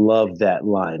 Exactly. I love that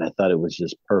line. I thought it was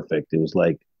just perfect. It was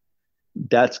like,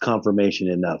 that's confirmation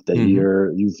enough that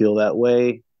you feel that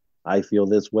way. I feel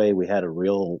this way. We had a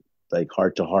real like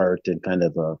heart to heart and kind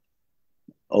of a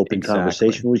open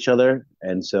conversation with each other.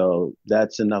 And so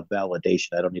that's enough validation.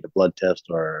 I don't need a blood test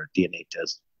or a DNA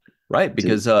test. Right.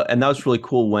 Because, and that was really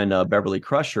cool when Beverly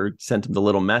Crusher sent him the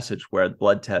little message where the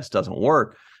blood test doesn't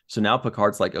work. So now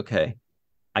Picard's like, okay,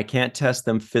 I can't test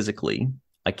them physically.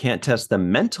 I can't test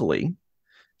them mentally.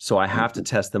 So I have to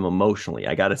test them emotionally.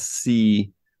 I got to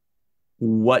see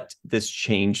what this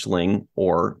changeling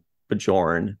or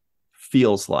Bajoran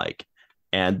feels like.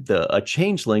 And a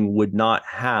changeling would not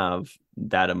have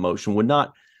that emotion, would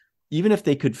not, even if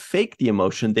they could fake the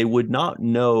emotion, they would not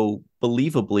know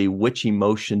believably which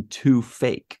emotion to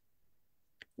fake.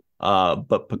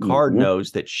 But Picard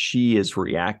knows that she is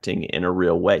reacting in a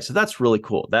real way. So that's really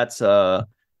cool. That's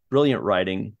brilliant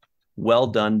writing. Well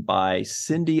done by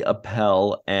Cindy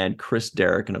Appel and Chris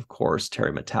Derrick, and of course,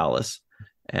 Terry Matalas,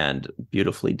 and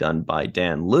beautifully done by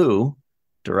Dan Liu,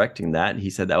 directing that. He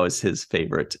said that was his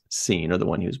favorite scene, or the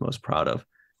one he was most proud of.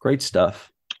 Great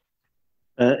stuff.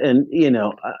 And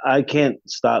I can't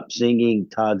stop singing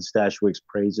Todd Stashwick's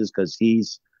praises because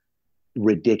he's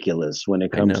ridiculous when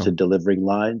it comes to delivering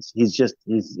lines. He's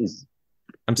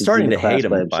I'm starting to hate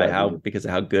him because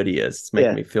of how good he is. It's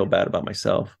making me feel bad about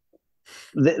myself.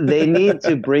 They need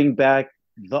to bring back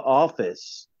The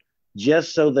Office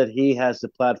just so that he has the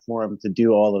platform to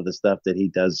do all of the stuff that he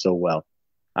does so well.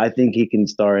 I think he can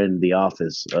star in The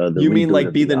Office. You mean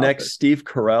like be the next Steve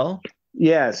Carell?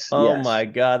 Yes. Oh yes. my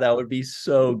God, that would be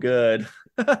so good.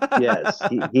 Yes,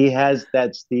 he has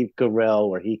that Steve Carell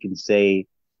where he could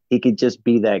just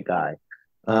be that guy.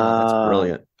 That's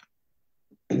brilliant.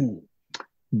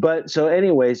 But so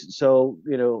anyways,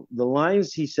 the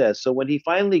lines he says, so when he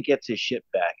finally gets his ship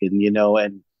back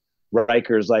and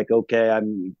Riker's like, okay,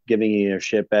 I'm giving you your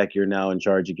ship back. You're now in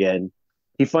charge again.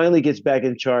 He finally gets back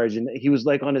in charge, and he was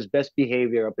like on his best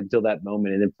behavior up until that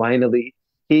moment. And then finally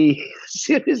he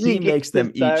makes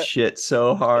them eat shit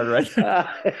so hard, right?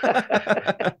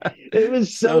 It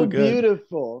was so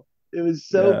beautiful. It was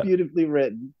so beautifully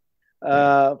written.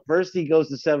 First he goes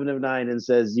to 7 of 9 and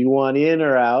says, you want in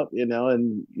or out,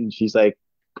 and she's like,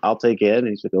 I'll take in. And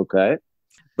he's like, okay.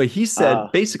 But he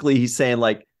said, basically he's saying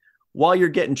like, while you're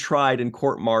getting tried and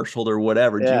court-martialed or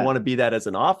whatever, do you want to be that as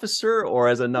an officer or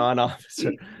as a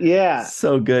non-officer? Yeah.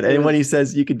 So good. And when he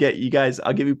says you guys,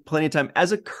 I'll give you plenty of time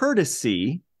as a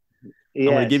courtesy. I'm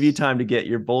going to give you time to get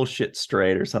your bullshit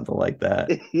straight or something like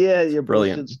that. Yeah. Your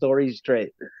bullshit story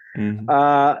straight.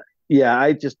 Yeah,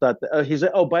 I just thought that he's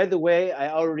like, oh, by the way, I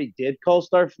already did call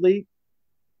Starfleet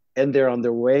and they're on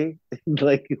their way.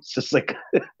 Like, it's just like,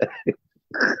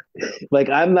 like,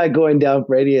 I'm not going down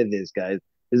for any of this, guys.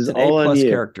 This is all on you.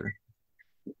 Character.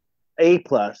 A+.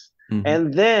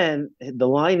 And then the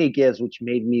line he gives, which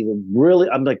made me really,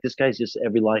 I'm like, this guy's just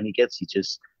every line he gets,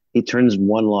 he turns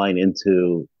one line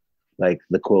into like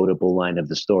the quotable line of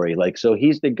the story. Like, so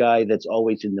he's the guy that's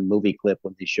always in the movie clip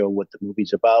when they show what the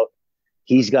movie's about.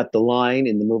 He's got the line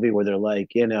in the movie where they're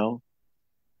like,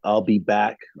 I'll be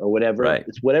back or whatever. Right.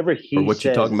 It's whatever he or what says.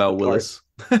 You're talking about, Willis.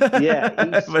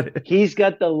 Yeah, he's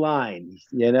got the line,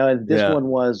 and this one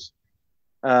was,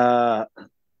 at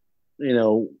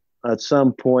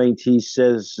some point he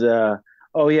says,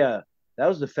 oh yeah, that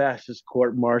was the fastest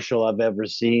court martial I've ever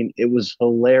seen. It was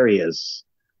hilarious.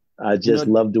 I just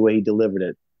loved the way he delivered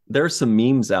it. There are some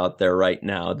memes out there right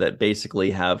now that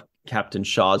basically have Captain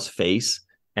Shaw's face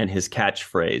and his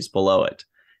catchphrase below it.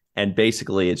 And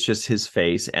basically it's just his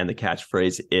face and the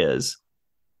catchphrase is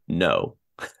no.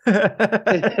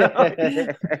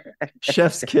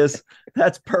 Chef's kiss.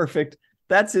 That's perfect.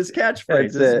 That's his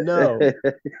catchphrase.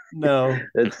 No.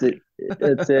 That's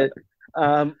it.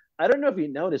 I don't know if you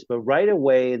noticed, but right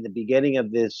away in the beginning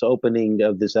of this opening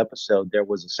of this episode, there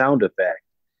was a sound effect.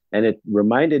 And it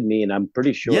reminded me, and I'm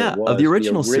pretty sure it was of the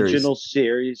original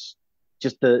series.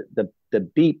 Just the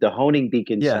beep, the honing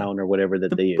beacon sound or whatever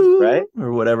that they use, right?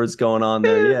 Or whatever's going on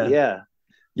there.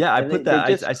 Yeah. I put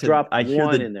that. I said I hear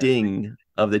the ding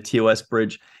of the TOS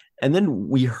bridge, and then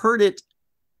we heard it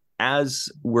as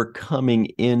we're coming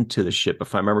into the ship,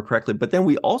 if I remember correctly. But then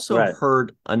we also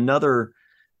heard another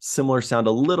similar sound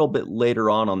a little bit later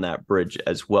on that bridge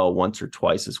as well, once or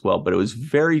twice as well. But it was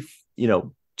very,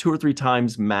 2 or 3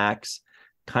 times max,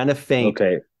 kind of faint,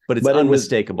 Okay. but it's But it was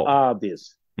unmistakable.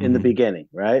 obvious in the beginning,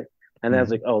 right? And I was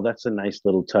like, oh, that's a nice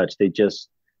little touch.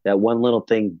 That one little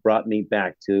thing brought me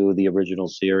back to the original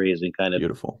series and kind of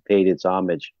Beautiful. paid its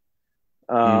homage.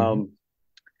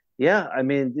 Yeah, I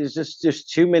mean, there's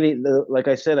just too many. Like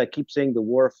I said, I keep saying the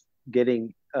Worf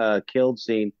getting killed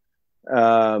scene.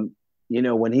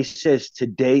 When he says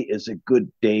today is a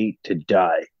good day to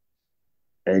die,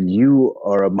 and you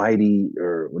are a mighty,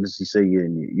 or what does he say?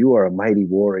 You are a mighty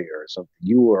warrior or something.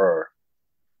 You are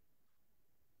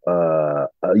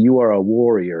a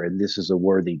warrior, and this is a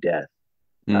worthy death.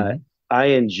 I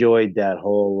enjoyed that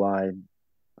whole line.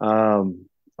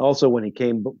 Also, when he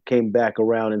came back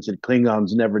around and said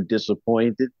Klingons never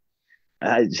disappointed,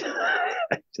 I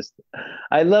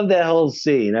love that whole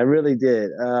scene. I really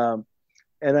did.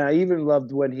 And I even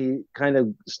loved when he kind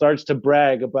of starts to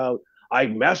brag about, I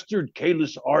mastered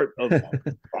Kalis art of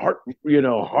heart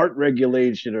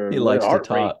regulation, or he likes to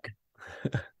talk.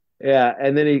 Yeah,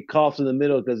 and then he coughs in the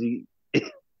middle because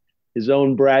his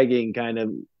own bragging kind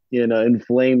of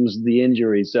inflames the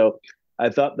injury. So I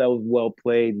thought that was well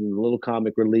played and a little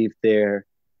comic relief there.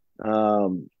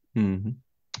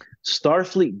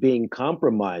 Starfleet being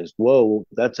compromised. Whoa,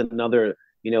 that's another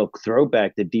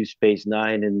throwback to Deep Space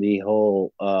Nine and the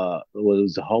whole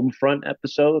was the Homefront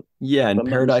episode. Yeah, and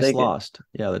Paradise Lost.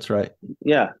 Yeah, that's right.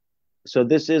 Yeah, so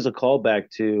this is a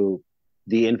callback to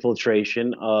the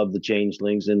infiltration of the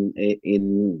changelings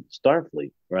in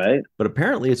Starfleet, right? But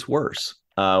apparently it's worse.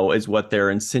 Is what they're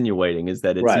insinuating, is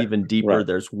that it's even deeper. Right.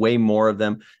 There's way more of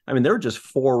them. I mean, there were just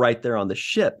 4 right there on the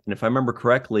ship. And if I remember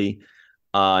correctly,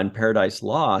 in Paradise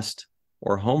Lost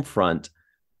or Homefront,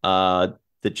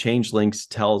 the changelings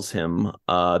tells him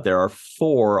there are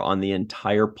 4 on the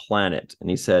entire planet. And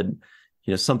he said,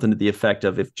 something to the effect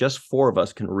of, if just 4 of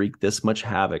us can wreak this much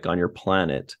havoc on your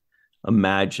planet,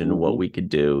 imagine what we could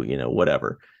do,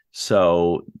 whatever.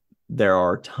 So there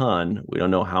are a ton. We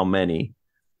don't know how many.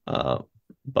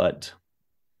 But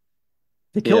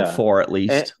they killed 4 at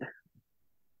least.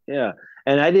 And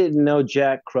I didn't know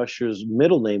Jack Crusher's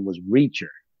middle name was Reacher.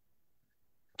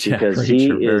 Jack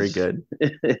Reacher, very good.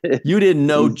 You didn't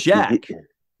know Jack,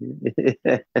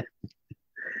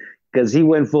 because he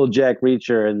went full Jack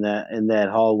Reacher in that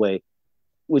hallway,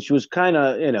 which was kind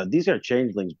of these are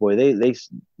changelings, boy.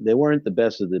 They weren't the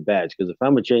best of the batch. Because if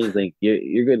I'm a changeling,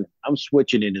 I'm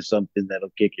switching into something that'll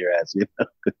kick your ass.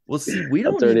 Well, see, we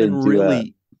don't even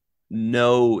really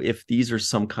know if these are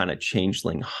some kind of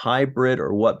changeling hybrid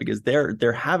or what, because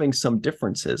they're having some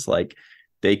differences. Like,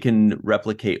 they can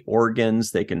replicate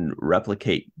organs, they can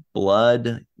replicate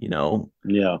blood.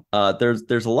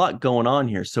 There's a lot going on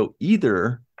here. So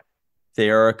either they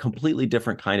are a completely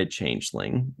different kind of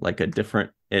changeling, like a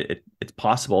different. It's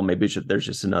possible maybe there's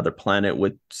just another planet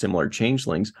with similar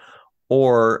changelings,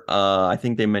 or I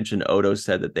think they mentioned Odo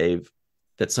said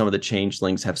that some of the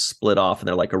changelings have split off and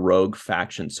they're like a rogue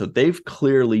faction. So they've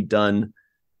clearly done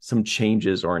some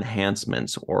changes or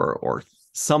enhancements or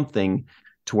something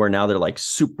to where now they're like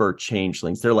super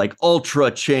changelings. They're like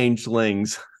ultra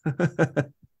changelings.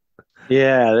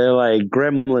 Yeah, they're like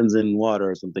gremlins in water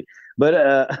or something. But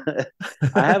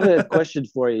I have a question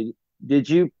for you. Did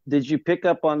you pick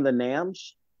up on the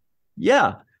NAMs?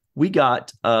 Yeah, we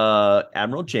got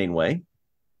Admiral Janeway.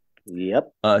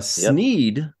 Yep.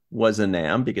 Sneed was a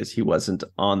NAM because he wasn't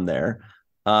on there.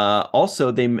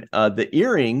 Also, the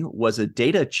earring was a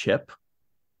data chip.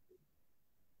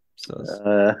 So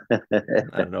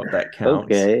I don't know if that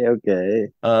counts. Okay. Those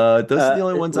are the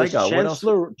only ones I got.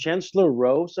 Chancellor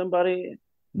Rowe, somebody?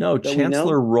 No,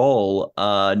 Chancellor Roll.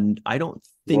 I don't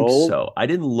think so. I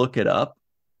didn't look it up,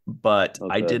 but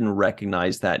I didn't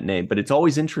recognize that name. But it's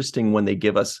always interesting when they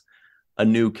give us a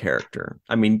new character.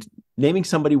 I mean, naming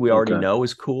somebody we already know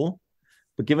is cool,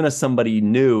 but giving us somebody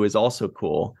new is also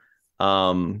cool.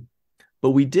 But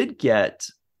we did get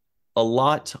a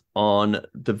lot on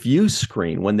the view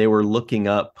screen when they were looking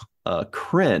up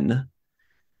Kryn.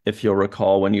 If you'll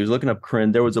recall, when he was looking up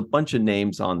Kryn, there was a bunch of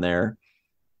names on there.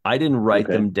 I didn't write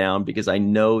them down because I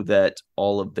know that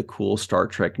all of the cool Star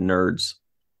Trek nerds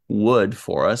would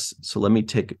for us. So let me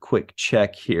take a quick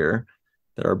check here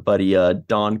that our buddy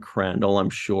Don Crandall, I'm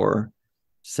sure,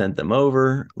 sent them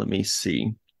over. Let me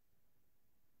see.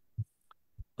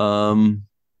 Okay, I'm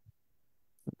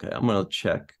going to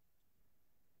check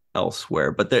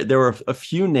elsewhere, but there were a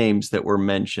few names that were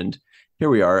mentioned. Here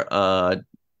we are.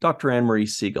 Dr. Anne-Marie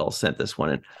Segal sent this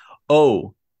one in.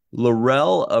 Oh,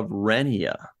 Laurel of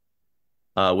Renia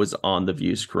was on the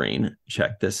view screen.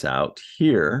 Check this out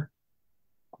here.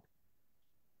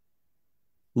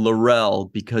 Laurel,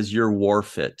 because you're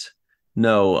Warfit.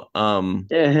 No,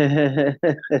 thank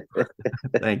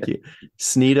you.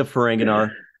 Snida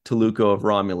Ferenginar, Toluco of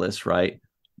Romulus, right?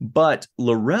 But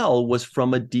L'Rell was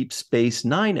from a Deep Space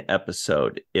Nine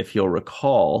episode, if you'll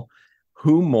recall.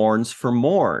 Who Mourns for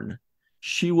Morn?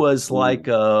 She was like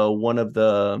one of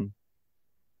the,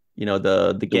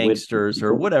 the gangsters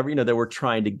or whatever, that were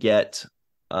trying to get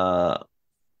the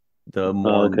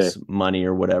Morn's money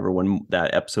or whatever when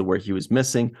that episode where he was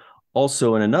missing.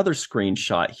 Also, in another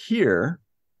screenshot here,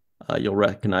 you'll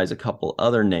recognize a couple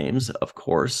other names, of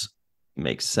course.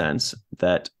 Makes sense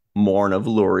that Morn of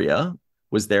Luria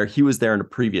was there. He was there in a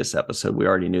previous episode. We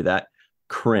already knew that.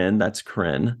 Kryn, that's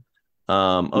Kryn.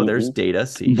 There's Data.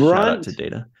 See, Brunt. Shout out to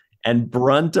Data. And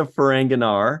Brunt of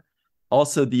Ferenginar.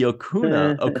 Also, the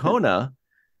Okuna.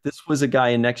 This was a guy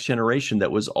in Next Generation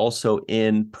that was also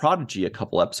in Prodigy a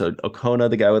couple episodes. Okuna,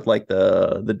 the guy with like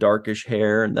the darkish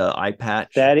hair and the eye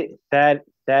patch. Thaddy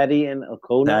and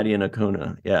Okuna. Thaddy and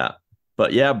Okuna, yeah.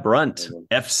 But yeah, Brunt,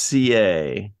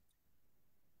 FCA.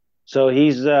 So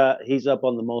he's up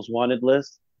on the most wanted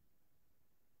list.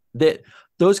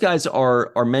 Those guys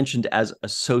are mentioned as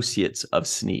associates of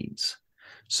Sneed's.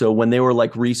 So when they were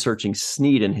like researching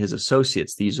Sneed and his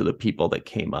associates, these are the people that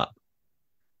came up.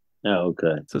 Oh,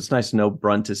 okay. So it's nice to know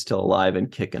Brunt is still alive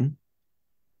and kicking.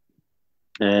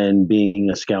 And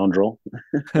being a scoundrel.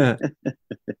 In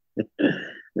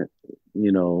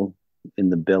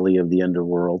the belly of the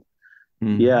underworld.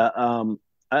 Mm-hmm.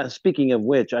 Yeah. Speaking of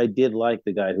which, I did like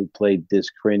the guy who played this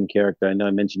Kryn character. I know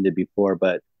I mentioned it before,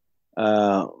 but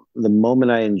the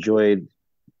moment I enjoyed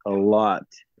a lot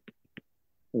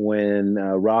when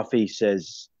Rafi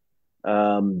says,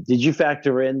 did you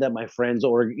factor in that my friend's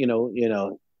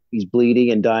he's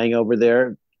bleeding and dying over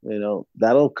there?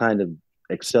 That'll kind of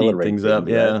accelerate things up.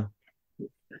 Right? Yeah.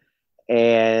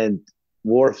 And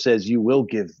Worf says, you will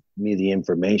give me the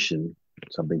information,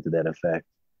 something to that effect.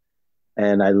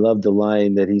 And I love the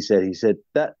line that he said,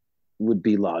 that would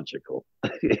be logical.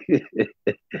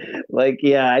 Like,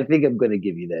 yeah, I think I'm going to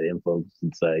give you that info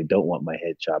since I don't want my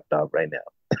head chopped off right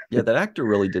now. Yeah, that actor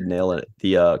really did nail it.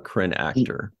 The Kryn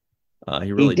actor.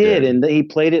 He really did. And he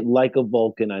played it like a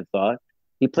Vulcan, I thought.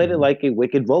 He played it like a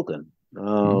wicked Vulcan.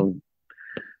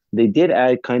 They did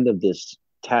add kind of this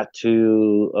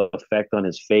tattoo effect on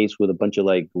his face with a bunch of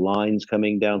like lines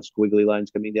coming down, squiggly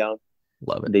lines coming down.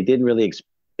 Love it. They didn't really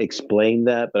explain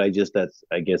that, but I guess that's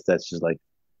just like,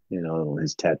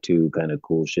 his tattoo kind of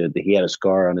cool shit. He had a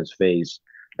scar on his face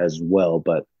as well,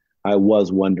 but I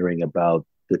was wondering about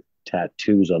the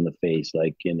tattoos on the face,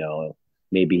 like,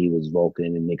 maybe he was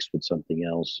Vulcan and mixed with something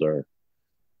else, or,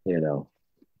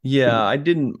 Yeah, I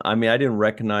didn't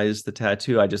recognize the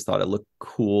tattoo. I just thought it looked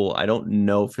cool. I don't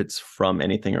know if it's from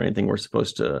anything or anything we're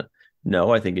supposed to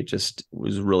know. I think it just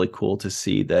was really cool to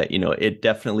see that, it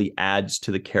definitely adds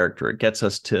to the character. It gets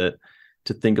us to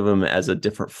think of him as a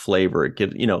different flavor. It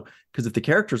gives, because if the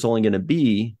character is only going to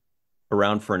be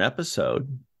around for an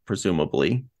episode,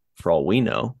 presumably, for all we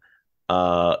know,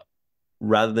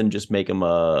 rather than just make him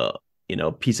a,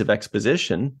 piece of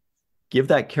exposition, give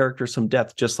that character some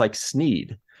depth, just like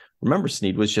Sneed. Remember,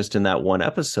 Sneed was just in that one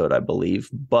episode, I believe,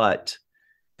 but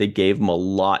they gave him a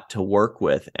lot to work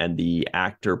with, and the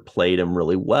actor played him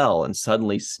really well. And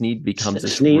suddenly Sneed becomes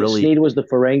this Sneed was the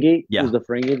Ferengi? Yeah. Was the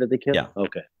Ferengi that they killed? Yeah.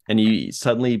 Okay. And he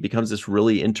suddenly becomes this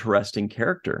really interesting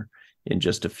character in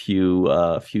just a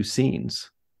few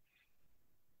scenes.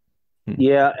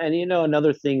 Yeah, and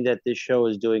another thing that this show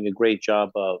is doing a great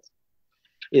job of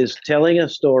is telling a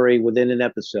story within an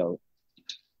episode.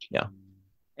 Yeah.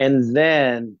 And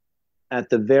then at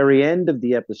the very end of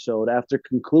the episode, after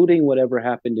concluding whatever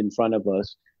happened in front of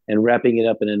us and wrapping it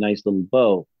up in a nice little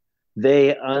bow,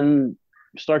 they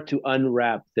start to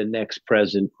unwrap the next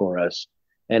present for us.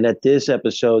 And at this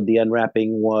episode, the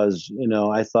unwrapping was,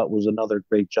 I thought was another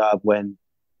great job when,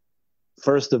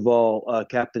 first of all,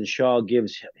 Captain Shaw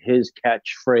gives his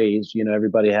catchphrase.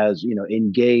 Everybody has,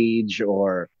 engage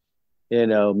or,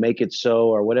 make it so,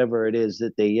 or whatever it is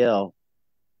that they yell.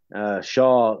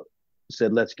 Shaw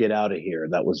said, let's get out of here.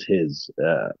 That was his,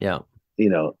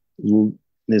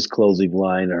 his closing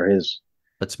line, or his,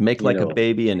 let's make like a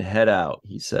baby and head out,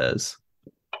 he says.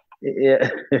 Yeah.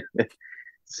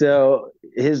 So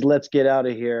his let's get out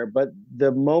of here. But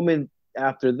the moment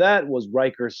after that was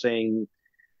Riker saying,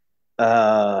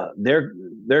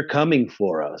 they're coming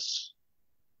for us.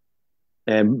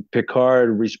 And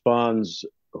Picard responds,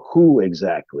 who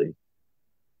exactly?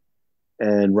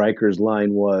 And Riker's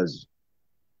line was,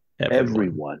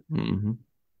 everyone. Mm-hmm.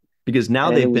 Because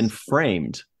now they've been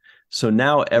framed. So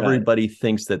now everybody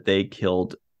thinks that they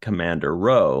killed Commander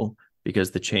Rowe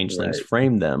because the changelings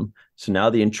framed them. So now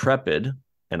the Intrepid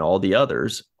and all the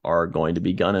others are going to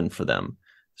be gunning for them.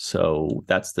 So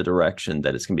that's the direction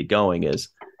that it's going to be going. Is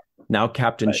now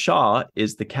Captain Shaw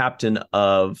is the captain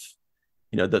of,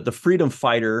 the freedom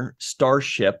fighter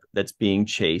starship that's being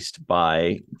chased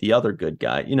by the other good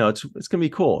guy. It's going to be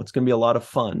cool. It's going to be a lot of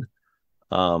fun.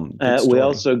 We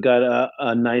also got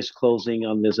a nice closing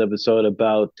on this episode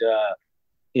about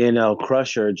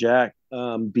Crusher Jack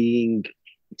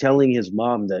telling his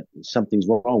mom that something's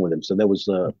wrong with him. So there's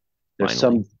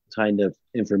some kind of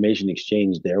information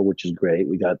exchange there, which is great.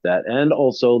 We got that, and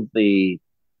also the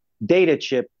data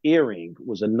chip earring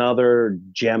was another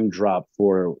gem drop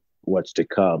for what's to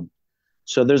come.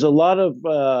 So there's a lot of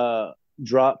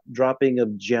dropping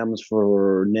of gems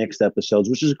for next episodes,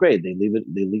 which is great. They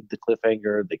leave the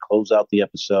cliffhanger, they close out the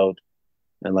episode,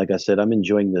 and like I said, I'm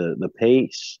enjoying the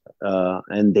pace,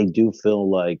 and they do feel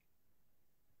like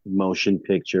motion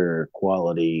picture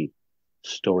quality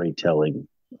storytelling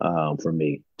for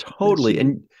me. Totally.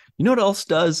 And you know what else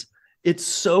does? It's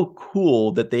so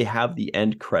cool that they have the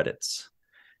end credits.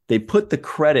 They put the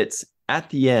credits at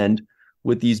the end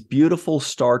with these beautiful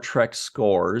Star Trek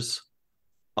scores.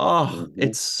 Oh,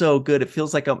 it's so good. It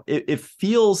feels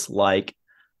like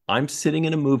I'm sitting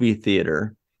in a movie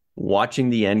theater watching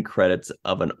the end credits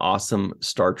of an awesome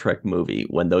Star Trek movie.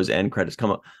 When those end credits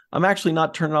come up, I'm actually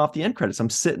not turning off the end credits. I'm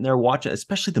sitting there watching,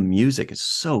 especially the music is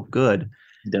so good.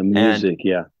 The music,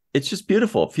 yeah. It's just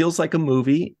beautiful. It feels like a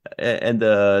movie, and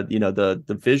the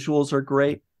visuals are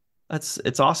great.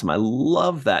 It's awesome. I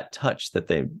love that touch that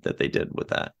they did with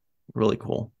that. Really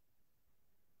cool.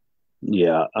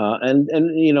 Yeah,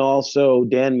 and also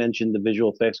Dan mentioned the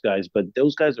visual effects guys, but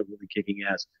those guys are really kicking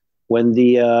ass. When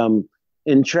the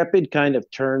Intrepid kind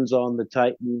of turns on the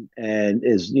Titan and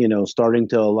is starting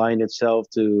to align itself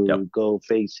to go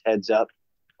face heads up,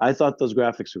 I thought those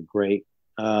graphics were great.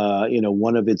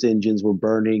 One of its engines were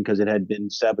burning because it had been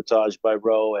sabotaged by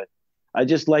Ro, and I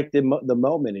just liked the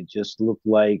moment. It just looked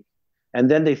like,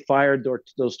 and then they fired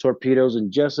those torpedoes,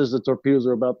 and just as the torpedoes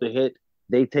are about to hit,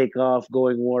 they take off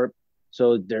going warp,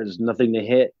 so there's nothing to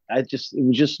hit. It was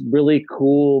just really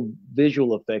cool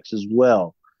visual effects as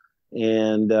well,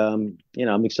 and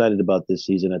I'm excited about this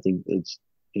season. I think it's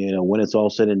when it's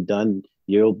all said and done,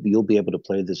 you'll be able to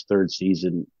play this third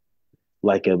season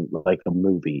like a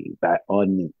movie back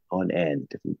on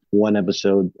end, one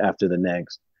episode after the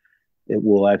next. It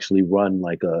will actually run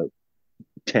like a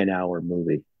 10-hour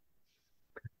movie.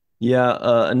 Yeah,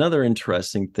 another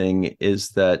interesting thing is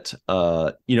that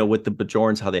with the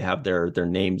Bajorans, how they have their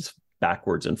names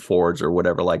backwards and forwards or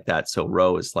whatever like that. So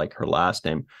Ro is like her last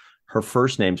name. Her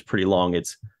first name's pretty long.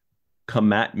 It's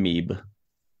Kamatmib.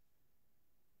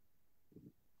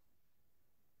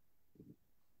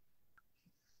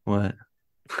 What?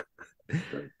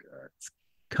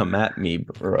 Come at me,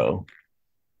 bro.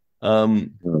 Oh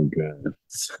god.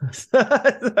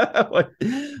 That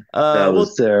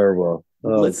was terrible.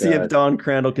 Let's see if Don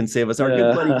Crandall can save us. Our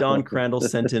good buddy Don Crandall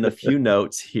sent in a few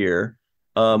notes here.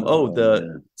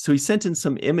 So he sent in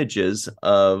some images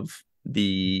of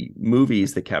the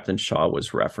movies that Captain Shaw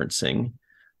was referencing.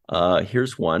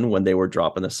 Here's one when they were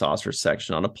dropping the saucer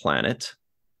section on a planet.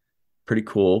 Pretty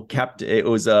cool. It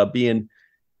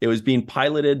was being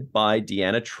piloted by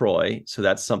Deanna Troi. So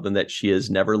that's something that she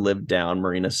has never lived down,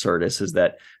 Marina Sirtis, is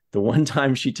that the one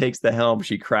time she takes the helm,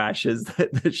 she crashes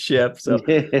the ship. So,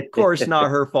 of course, not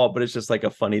her fault, but it's just like a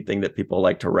funny thing that people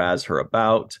like to razz her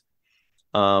about.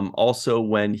 Also,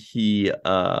 when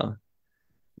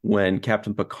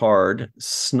Captain Picard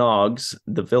snogs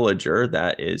the villager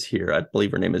that is here, I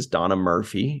believe her name is Donna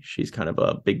Murphy. She's kind of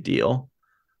a big deal.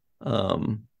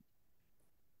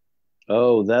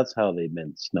 Oh, that's how they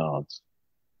meant snogs.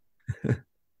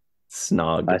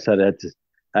 Snog.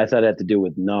 I thought it had to do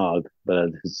with nog, but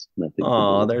it's nothing.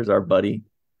 Oh, there's our buddy.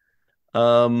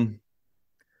 And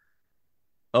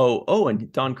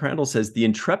Don Crandall says the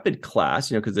Intrepid class,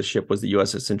 because the ship was the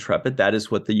USS Intrepid. That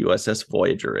is what the USS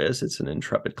Voyager is. It's an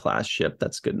Intrepid class ship.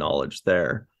 That's good knowledge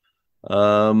there.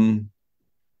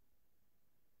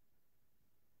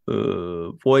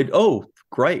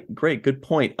 Great, good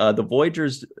point.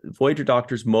 The Voyager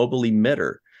doctor's mobile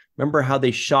emitter. Remember how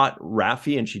they shot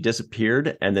Raffi and she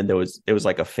disappeared, and then it was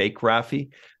like a fake Raffi?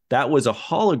 That was a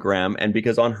hologram, and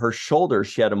because on her shoulder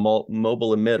she had a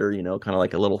mobile emitter, kind of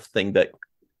like a little thing that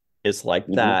is like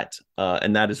that,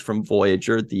 and that is from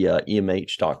Voyager. The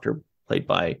EMH doctor, played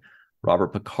by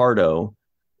Robert Picardo,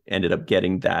 ended up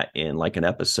getting that in like an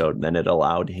episode, and then it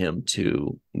allowed him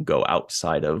to go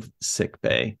outside of sick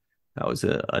bay. That was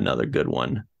another good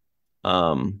one.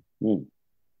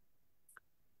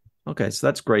 Okay, so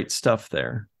that's great stuff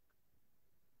there.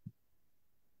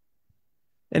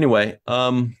 Anyway,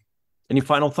 Any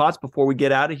final thoughts before we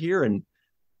get out of here and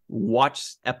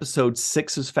watch episode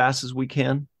 6 as fast as we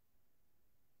can?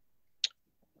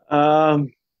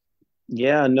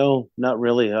 Yeah, no, not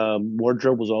really.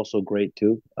 Wardrobe was also great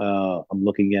too. I'm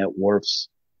looking at Worf's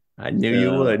I knew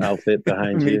you would. outfit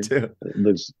behind Me you. too.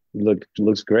 It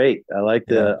looks great. I like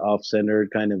the off-center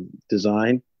kind of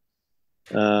design.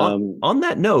 On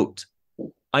that note,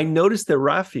 I noticed that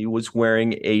Raffi was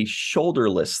wearing a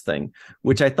shoulderless thing,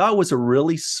 which I thought was a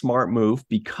really smart move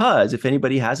because if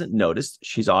anybody hasn't noticed,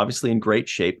 she's obviously in great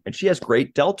shape and she has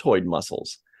great deltoid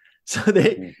muscles. So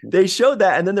they showed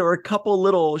that, and then there were a couple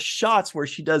little shots where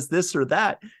she does this or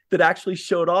that actually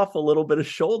showed off a little bit of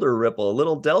shoulder ripple, a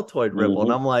little deltoid ripple,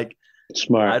 and I'm like,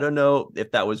 smart. I don't know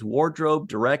if that was wardrobe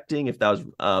directing, if that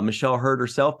was Michelle Hurd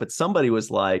herself, but somebody was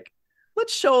like,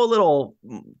 let's show a little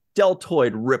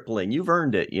deltoid rippling. You've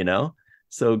earned it, you know?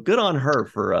 So good on her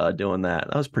for doing that.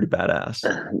 That was pretty badass.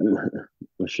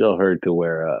 Michelle Hurd could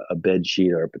wear a bed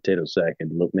sheet or a potato sack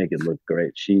and make it look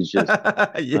great. She's just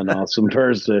an awesome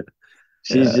person.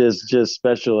 She's just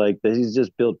special like that. She's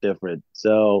just built different.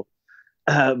 So,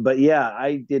 but yeah,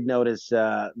 I did notice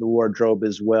the wardrobe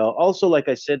as well. Also, like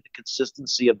I said, the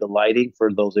consistency of the lighting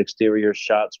for those exterior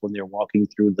shots when they're walking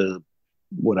through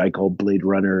what I call Blade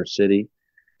Runner city.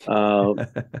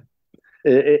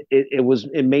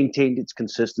 It maintained its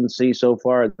consistency so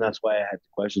far, and that's why I had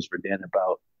questions for Dan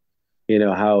about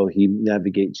how he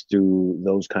navigates through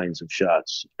those kinds of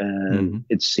shots. And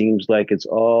it seems like it's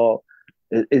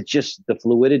just the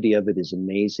fluidity of it is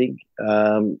amazing.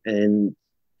 And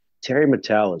Terry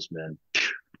Matalas, man,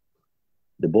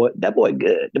 that boy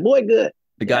good. The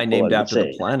guy named after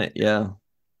the planet, yeah.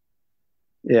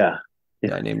 The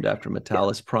guy named after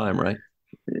Matalas Prime, right?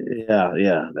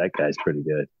 Yeah, that guy's pretty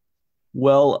good.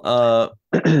 Well,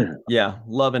 yeah,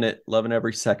 loving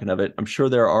every second of it. I'm sure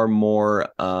there are more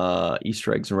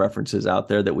Easter eggs and references out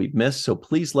there that we've missed. So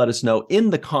please let us know in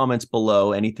the comments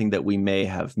below anything that we may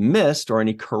have missed or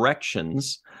any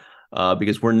corrections,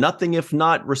 because we're nothing if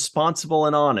not responsible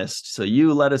and honest. So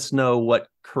you let us know what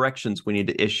corrections we need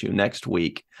to issue next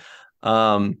week.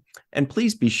 And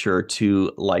please be sure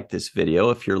to like this video.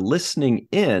 If you're listening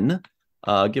in,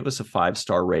 give us a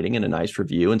 5-star rating and a nice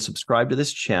review, and subscribe to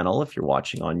this channel if you're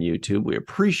watching on YouTube. We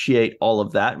appreciate all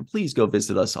of that. And please go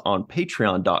visit us on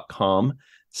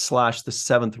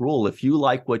patreon.com/the7th-rule. If you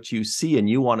like what you see and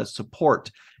you want to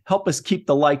support, help us keep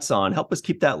the lights on, help us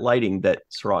keep that lighting that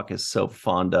Cirroc is so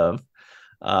fond of.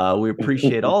 We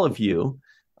appreciate all of you.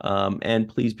 And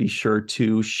please be sure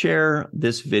to share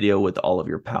this video with all of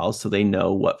your pals so they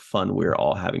know what fun we're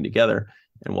all having together.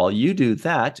 And while you do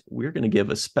that, we're going to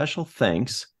give a special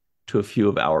thanks to a few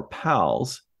of our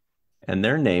pals. And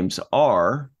their names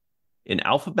are, in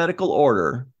alphabetical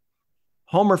order,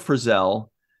 Homer Frizzell,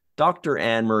 Dr.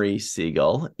 Anne-Marie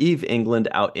Segal, Eve England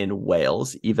out in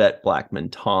Wales, Yvette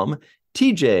Blackmon-Tom,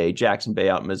 TJ Jackson-Bey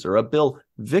out in Missouri, Bill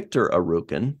Victor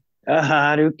Arucan,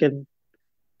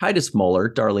 Titus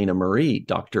Mohler, Darlena Marie,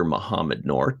 Dr. Mohamed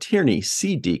Noor, Tierney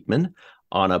C. Dieckmann,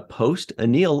 Anna Post,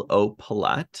 Anil O.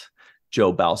 Polat,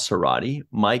 Joe Balsarotti,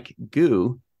 Mike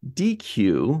Gu,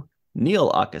 DQ, Neil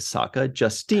Akasaka,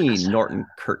 Justine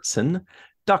Norton-Kertson,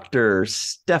 Dr.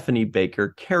 Stephanie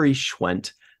Baker, Carrie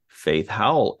Schwent, Faith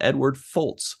Howell, Edward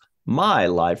Foltz, My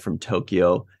live from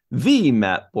Tokyo, V.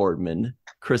 Matt Boardman,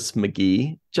 Chris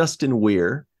McGee, Justin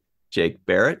Weir, Jake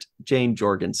Barrett, Jane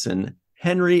Jorgensen,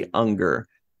 Henry Unger,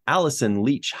 Allison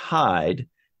Leach-Heid,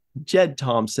 Jed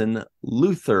Thompson,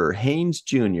 Luther Haynes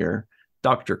Jr.,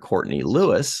 Dr. Courtney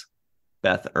Lewis,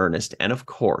 Beth Ernest, and of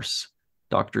course,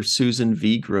 Dr. Susan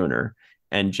V. Gruner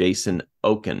and Jason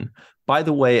Okun. By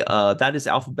the way, that is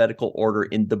alphabetical order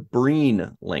in the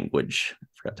Breen language. I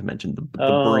forgot to mention the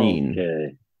Breen.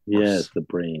 Okay. Yes, the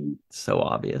Breen. So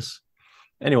obvious.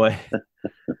 Anyway,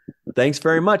 thanks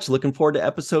very much. Looking forward to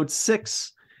episode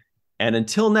 6. And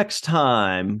until next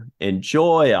time,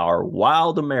 enjoy our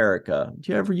wild America.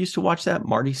 Do you ever used to watch that?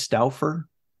 Marty Stauffer?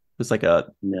 It was like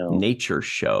a nature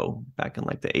show back in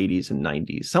like the 80s and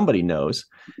 90s. Somebody knows.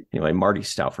 Anyway, Marty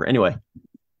Stauffer. Anyway,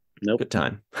 good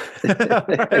time.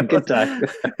 Good time.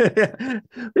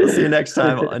 We'll see you next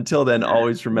time. Until then,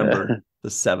 always remember the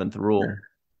 7th rule.